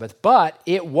on the Sabbath, but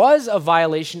it was a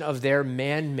violation of their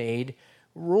man-made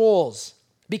rules.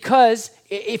 Because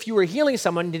if you were healing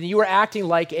someone, then you were acting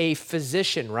like a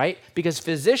physician, right? Because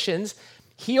physicians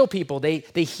heal people. They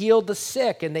heal the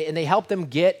sick and they help them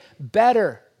get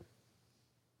better.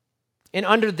 And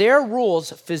under their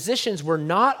rules, physicians were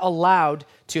not allowed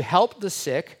to help the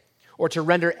sick or to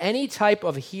render any type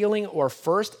of healing or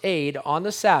first aid on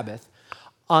the Sabbath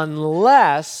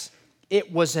unless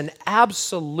it was an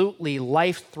absolutely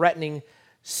life-threatening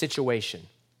situation.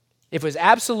 If it was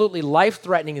absolutely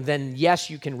life-threatening, then yes,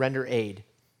 you can render aid.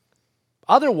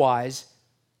 Otherwise,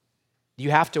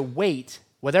 you have to wait,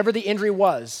 whatever the injury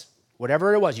was,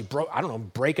 whatever it was,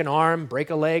 break an arm, break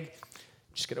a leg,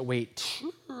 just got to wait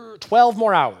 12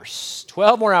 more hours,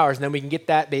 and then we can get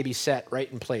that baby set right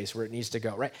in place where it needs to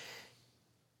go, right?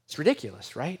 It's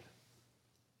ridiculous, right?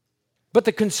 But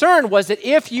the concern was that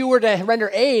if you were to render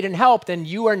aid and help, then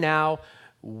you are now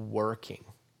working.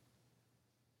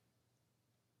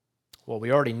 Well,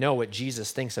 we already know what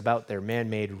Jesus thinks about their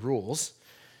man-made rules.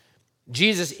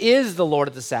 Jesus is the Lord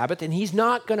of the Sabbath, and he's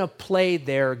not going to play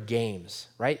their games,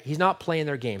 right? He's not playing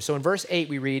their games. So in verse 8,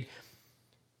 we read,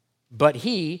 but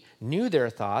he knew their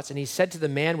thoughts, and he said to the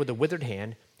man with the withered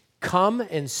hand, come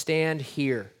and stand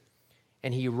here.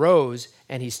 And he rose,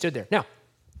 and he stood there. Now,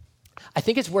 I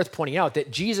think it's worth pointing out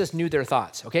that Jesus knew their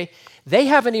thoughts, okay? They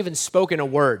haven't even spoken a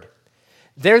word.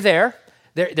 They're there.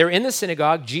 They're in the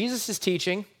synagogue. Jesus is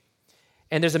teaching,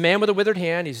 and there's a man with a withered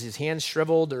hand. His hand's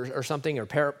shriveled or something, or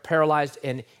paralyzed,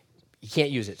 and he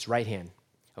can't use it. It's right hand,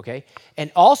 okay?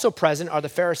 And also present are the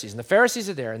Pharisees, and the Pharisees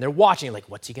are there, and they're watching, like,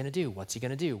 what's he going to do? What's he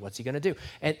going to do? What's he going to do?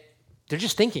 And they're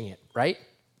just thinking it, right?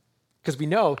 Because we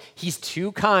know he's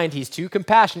too kind, he's too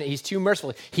compassionate, he's too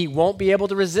merciful. He won't be able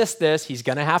to resist this. He's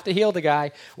going to have to heal the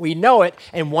guy. We know it,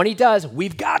 and when he does,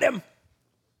 we've got him.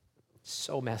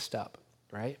 So messed up,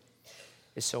 right?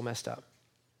 It's so messed up.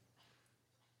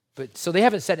 But so they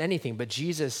haven't said anything, but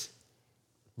Jesus,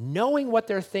 knowing what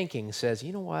they're thinking, says,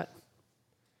 you know what?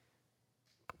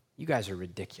 You guys are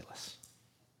ridiculous.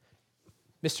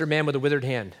 Mr. Man with a withered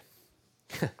hand.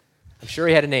 I'm sure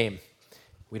he had a name.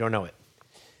 We don't know it.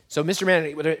 So Mr.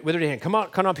 Man with a withered hand, come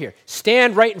up here.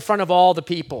 Stand right in front of all the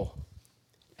people.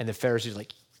 And the Pharisees are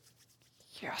like,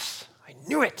 yes, I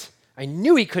knew it. I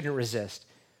knew he couldn't resist.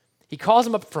 He calls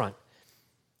them up front.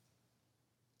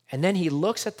 And then he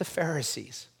looks at the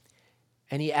Pharisees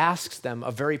and he asks them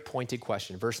a very pointed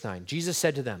question. Verse 9, Jesus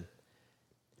said to them,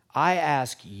 I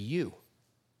ask you,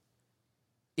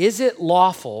 is it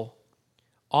lawful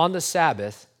on the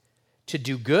Sabbath to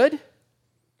do good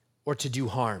or to do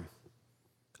harm?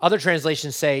 Other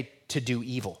translations say to do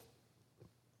evil.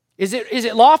 Is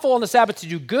it lawful on the Sabbath to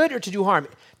do good or to do harm?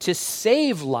 To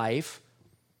save life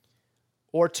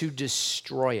or to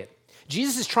destroy it?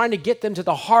 Jesus is trying to get them to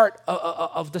the heart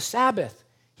of the Sabbath.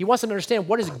 He wants them to understand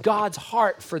what is God's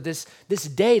heart for this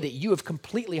day that you have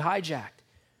completely hijacked.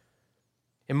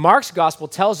 And Mark's gospel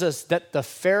tells us that the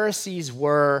Pharisees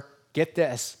were, get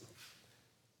this,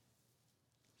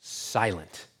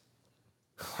 silent.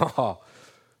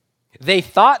 They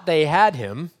thought they had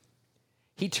him.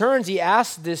 he turns, he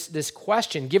asks this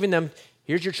question, giving them,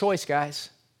 here's your choice,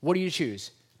 guys. What do you choose?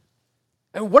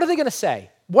 And what are they going to say?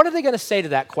 What are they going to say to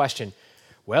that question?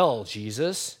 Well,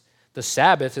 Jesus, the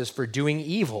Sabbath is for doing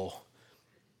evil.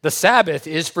 The Sabbath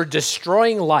is for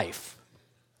destroying life.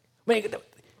 I mean,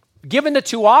 given the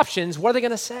two options, what are they going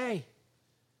to say?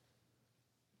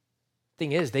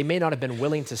 Thing is, they may not have been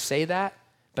willing to say that,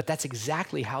 but that's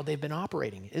exactly how they've been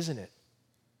operating, isn't it?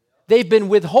 They've been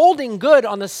withholding good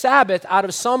on the Sabbath out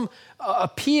of some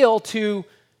appeal to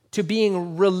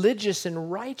being religious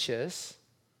and righteous,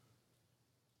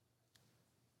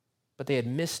 but they had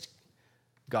missed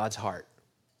God's heart.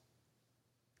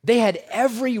 They had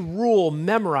every rule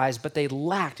memorized, but they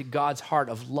lacked God's heart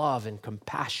of love and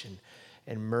compassion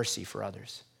and mercy for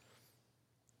others.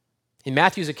 In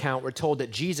Matthew's account, we're told that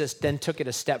Jesus then took it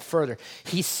a step further.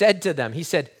 He said to them, he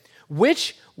said,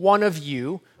 which one of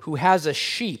you who has a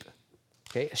sheep,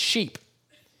 a sheep,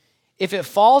 if it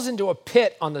falls into a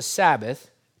pit on the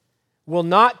Sabbath, will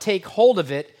not take hold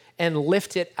of it and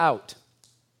lift it out?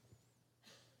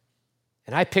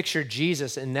 And I picture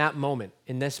Jesus in that moment,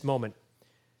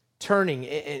 turning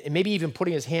and maybe even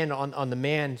putting his hand on the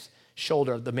man's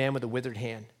shoulder, the man with the withered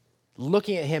hand,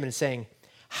 looking at him and saying,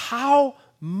 how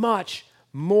much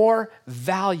more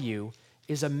value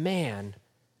is a man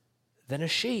than a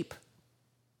sheep?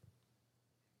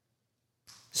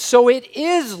 So it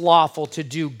is lawful to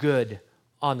do good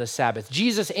on the Sabbath.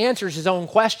 Jesus answers his own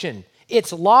question.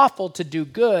 It's lawful to do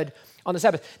good on the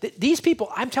Sabbath. These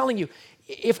people, I'm telling you,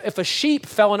 if a sheep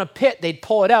fell in a pit, they'd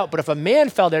pull it out. But if a man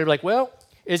fell there, they'd be like, well,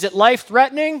 is it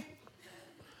life-threatening?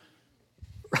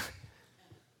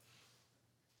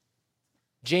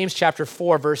 James chapter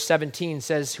 4, verse 17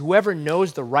 says, whoever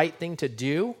knows the right thing to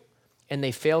do and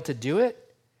they fail to do it,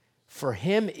 for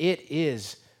him it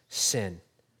is sin.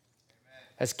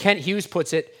 As Kent Hughes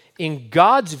puts it, in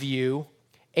God's view,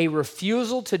 a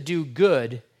refusal to do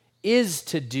good is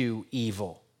to do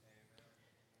evil.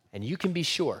 And you can be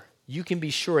sure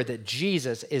that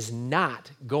Jesus is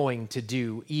not going to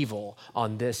do evil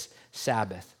on this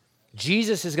Sabbath.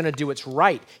 Jesus is going to do what's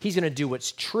right. He's going to do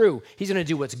what's true. He's going to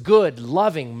do what's good,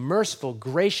 loving, merciful,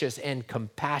 gracious, and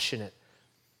compassionate.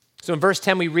 So in verse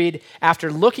 10 we read, after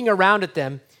looking around at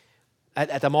them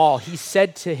all, he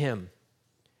said to him,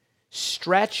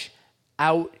 stretch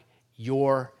out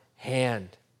your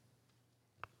hand.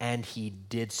 And he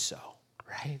did so,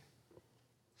 right?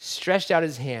 Stretched out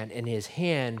his hand, and his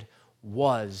hand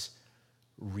was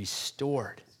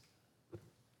restored.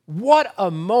 What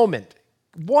a moment.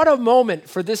 What a moment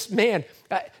for this man.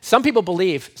 Some people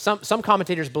believe, some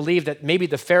commentators believe that maybe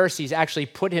the Pharisees actually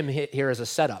put him here as a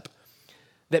setup.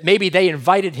 That maybe they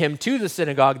invited him to the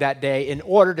synagogue that day in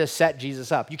order to set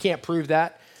Jesus up. You can't prove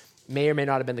that. May or may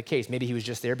not have been the case. Maybe he was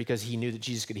just there because he knew that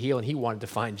Jesus could heal and he wanted to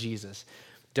find Jesus.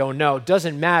 Don't know.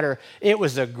 Doesn't matter. It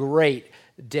was a great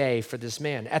day for this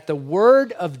man. At the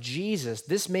word of Jesus,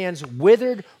 this man's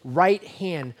withered right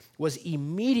hand was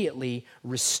immediately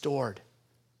restored.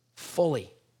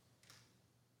 Fully.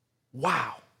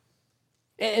 Wow.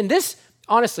 And this,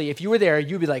 honestly, if you were there,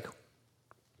 you'd be like,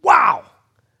 wow,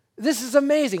 this is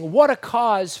amazing. What a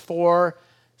cause for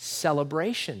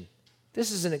celebration. This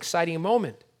is an exciting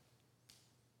moment.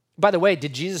 By the way,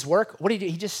 did Jesus work? What did he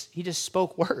do? He just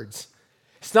spoke words.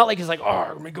 It's not like he's like,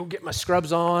 oh, let me go get my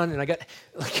scrubs on, and I got,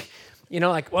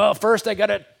 well, first I got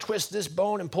to twist this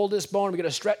bone and pull this bone, and we got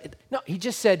to stretch. No, he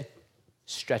just said,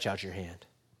 stretch out your hand.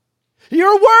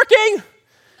 You're working,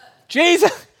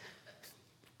 Jesus.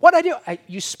 What'd I do?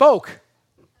 You spoke.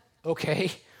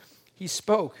 Okay, he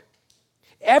spoke.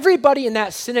 Everybody in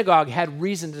that synagogue had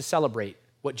reason to celebrate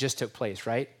what just took place,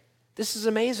 right? This is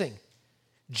amazing.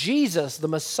 Jesus, the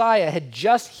Messiah, had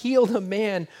just healed a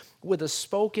man with a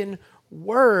spoken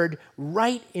word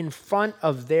right in front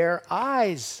of their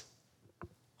eyes.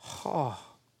 Oh.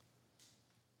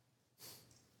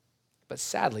 But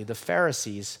sadly, the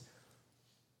Pharisees,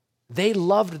 they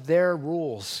loved their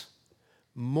rules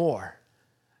more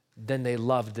than they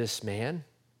loved this man.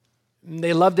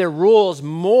 They loved their rules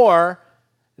more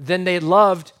than they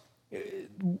loved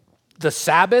the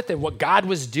Sabbath and what God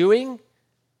was doing.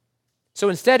 So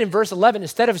instead, in verse 11,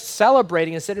 instead of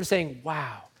celebrating, instead of saying,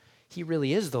 wow, he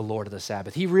really is the Lord of the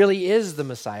Sabbath, he really is the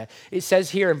Messiah, it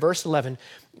says here in verse 11,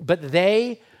 but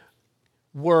they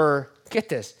were, get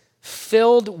this,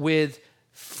 filled with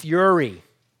fury.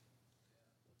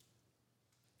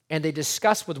 And they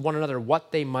discussed with one another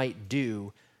what they might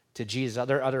do to Jesus.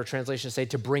 Other translations say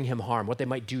to bring him harm, what they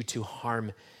might do to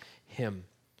harm him.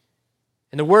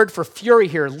 And the word for fury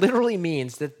here literally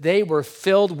means that they were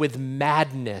filled with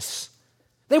madness.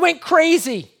 They went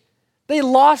crazy. They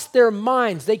lost their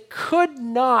minds. They could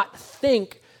not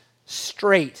think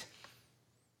straight.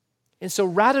 And so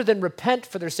rather than repent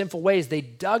for their sinful ways, they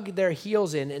dug their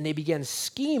heels in and they began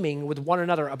scheming with one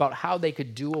another about how they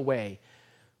could do away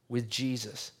with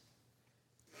Jesus.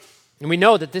 And we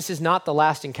know that this is not the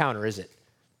last encounter, is it?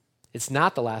 It's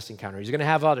not the last encounter. He's going to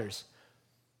have others.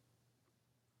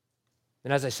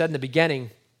 And as I said in the beginning,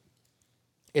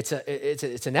 it's an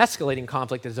escalating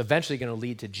conflict that is eventually going to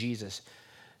lead to Jesus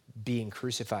being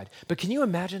crucified. But can you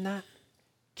imagine that?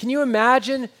 Can you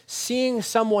imagine seeing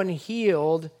someone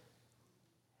healed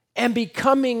and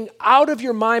becoming out of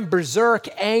your mind berserk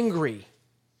angry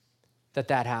that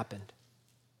happened?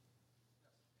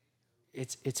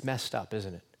 It's messed up,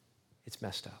 isn't it? It's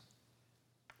messed up.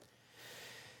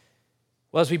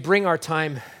 Well, as we bring our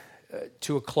time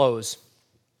to a close,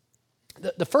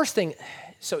 the first thing,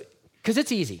 because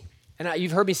it's easy, and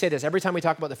you've heard me say this every time we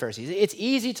talk about the Pharisees, it's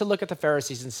easy to look at the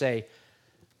Pharisees and say,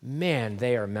 man,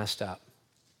 they are messed up,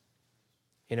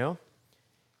 you know?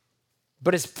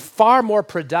 But it's far more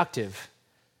productive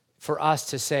for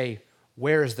us to say,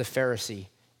 where is the Pharisee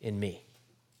in me?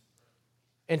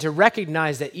 And to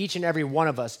recognize that each and every one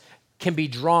of us can be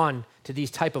drawn to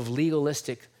these type of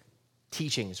legalistic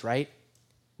teachings, right?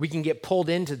 We can get pulled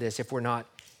into this if we're not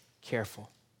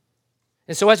careful.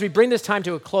 And so as we bring this time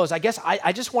to a close, I guess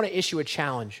I just want to issue a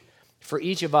challenge for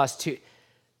each of us to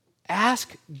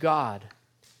ask God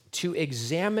to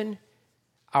examine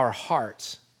our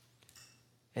hearts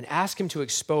and ask him to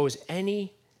expose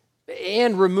any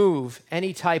and remove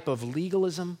any type of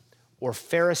legalism or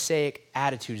Pharisaic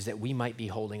attitudes that we might be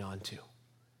holding on to.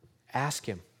 Ask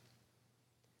him.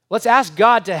 Let's ask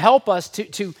God to help us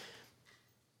to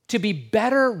be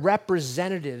better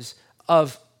representatives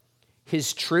of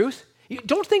his truth.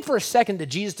 Don't think for a second that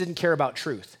Jesus didn't care about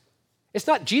truth. It's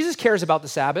not, Jesus cares about the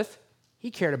Sabbath.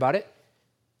 He cared about it.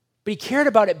 But he cared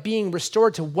about it being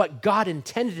restored to what God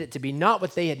intended it to be, not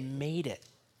what they had made it.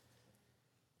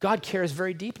 God cares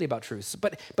very deeply about truth.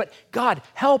 But God,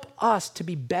 help us to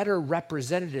be better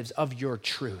representatives of your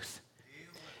truth.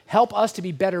 Help us to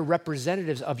be better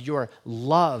representatives of your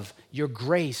love, your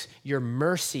grace, your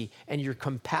mercy, and your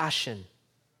compassion.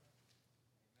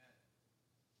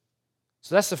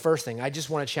 So that's the first thing. I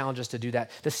just want to challenge us to do that.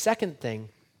 The second thing,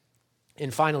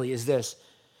 and finally, is this.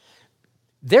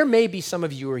 There may be some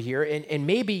of you who are here, and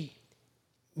maybe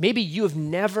you have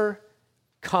never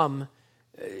come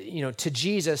to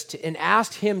Jesus and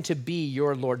asked him to be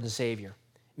your Lord and Savior.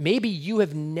 Maybe you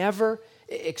have never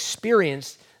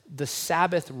experienced the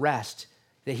Sabbath rest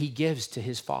that he gives to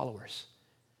his followers.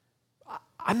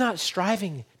 I'm not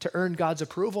striving to earn God's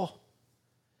approval.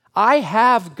 I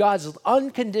have God's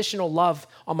unconditional love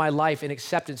on my life and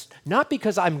acceptance, not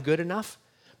because I'm good enough,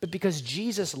 but because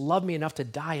Jesus loved me enough to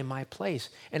die in my place,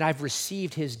 and I've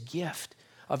received his gift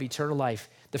of eternal life,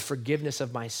 the forgiveness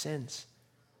of my sins.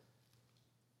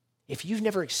 If you've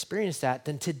never experienced that,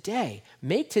 then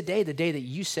make today the day that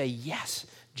you say, yes,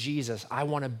 Jesus, I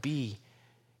want to be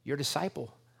your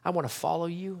disciple. I want to follow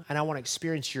you, and I want to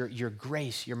experience your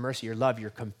grace, your mercy, your love,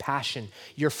 your compassion,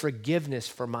 your forgiveness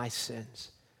for my sins.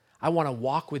 I want to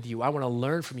walk with you. I want to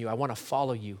learn from you. I want to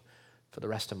follow you for the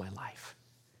rest of my life.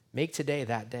 Make today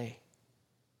that day.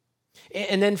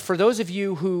 And then for those of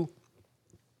you who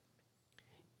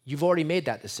you've already made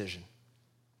that decision,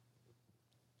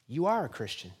 you are a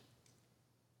Christian.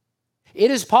 It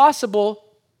is possible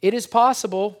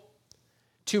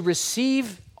to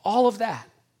receive all of that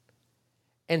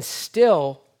and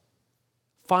still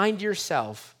find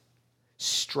yourself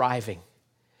striving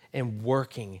and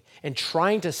working and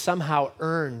trying to somehow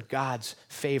earn God's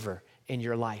favor in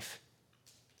your life.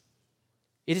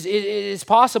 It is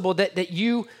possible that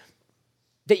you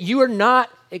are not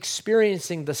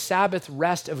experiencing the Sabbath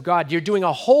rest of God. You're doing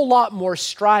a whole lot more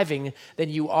striving than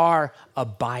you are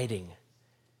abiding.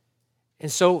 And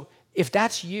so if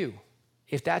that's you,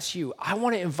 I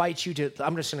want to invite you to,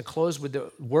 I'm just going to close with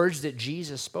the words that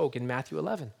Jesus spoke in Matthew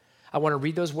 11. I want to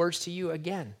read those words to you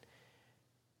again.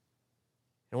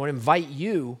 I want to invite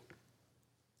you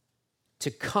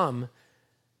to come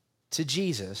to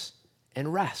Jesus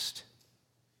and rest.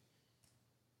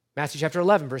 Matthew chapter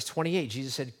 11, verse 28,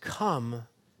 Jesus said, "Come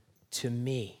to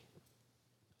me,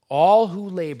 all who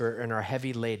labor and are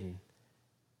heavy laden,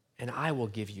 and I will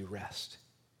give you rest.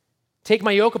 Take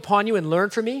my yoke upon you and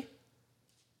learn from me,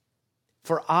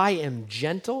 for I am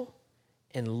gentle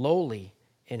and lowly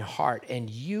in heart, and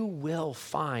you will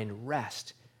find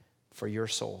rest for your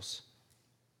souls.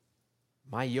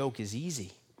 My yoke is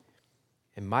easy,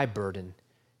 and my burden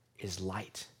is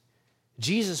light."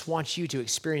 Jesus wants you to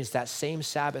experience that same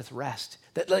Sabbath rest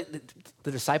that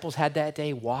the disciples had that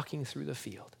day walking through the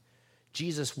field.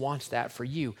 Jesus wants that for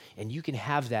you, and you can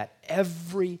have that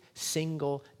every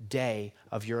single day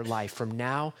of your life from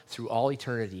now through all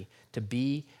eternity, to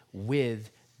be with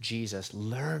Jesus,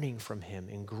 learning from him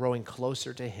and growing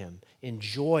closer to him,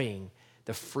 enjoying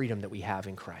the freedom that we have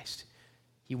in Christ.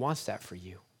 He wants that for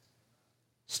you.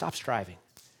 Stop striving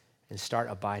and start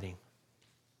abiding.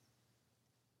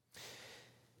 I'm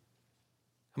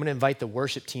going to invite the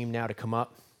worship team now to come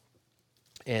up,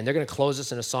 and they're going to close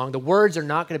us in a song. The words are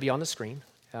not going to be on the screen.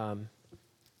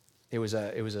 It was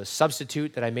a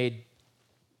substitute that I made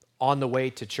on the way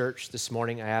to church this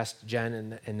morning. I asked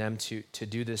Jen and them to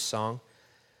do this song.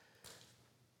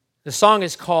 The song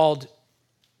is called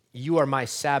 "You Are My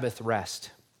Sabbath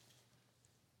Rest."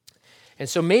 And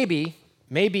so maybe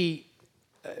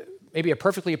a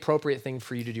perfectly appropriate thing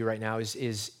for you to do right now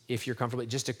is if you're comfortable,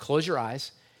 just to close your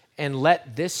eyes and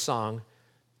let this song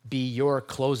be your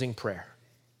closing prayer.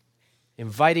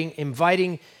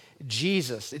 Inviting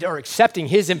Jesus, or accepting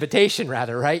his invitation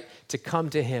rather, right, to come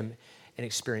to him and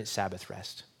experience Sabbath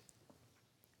rest.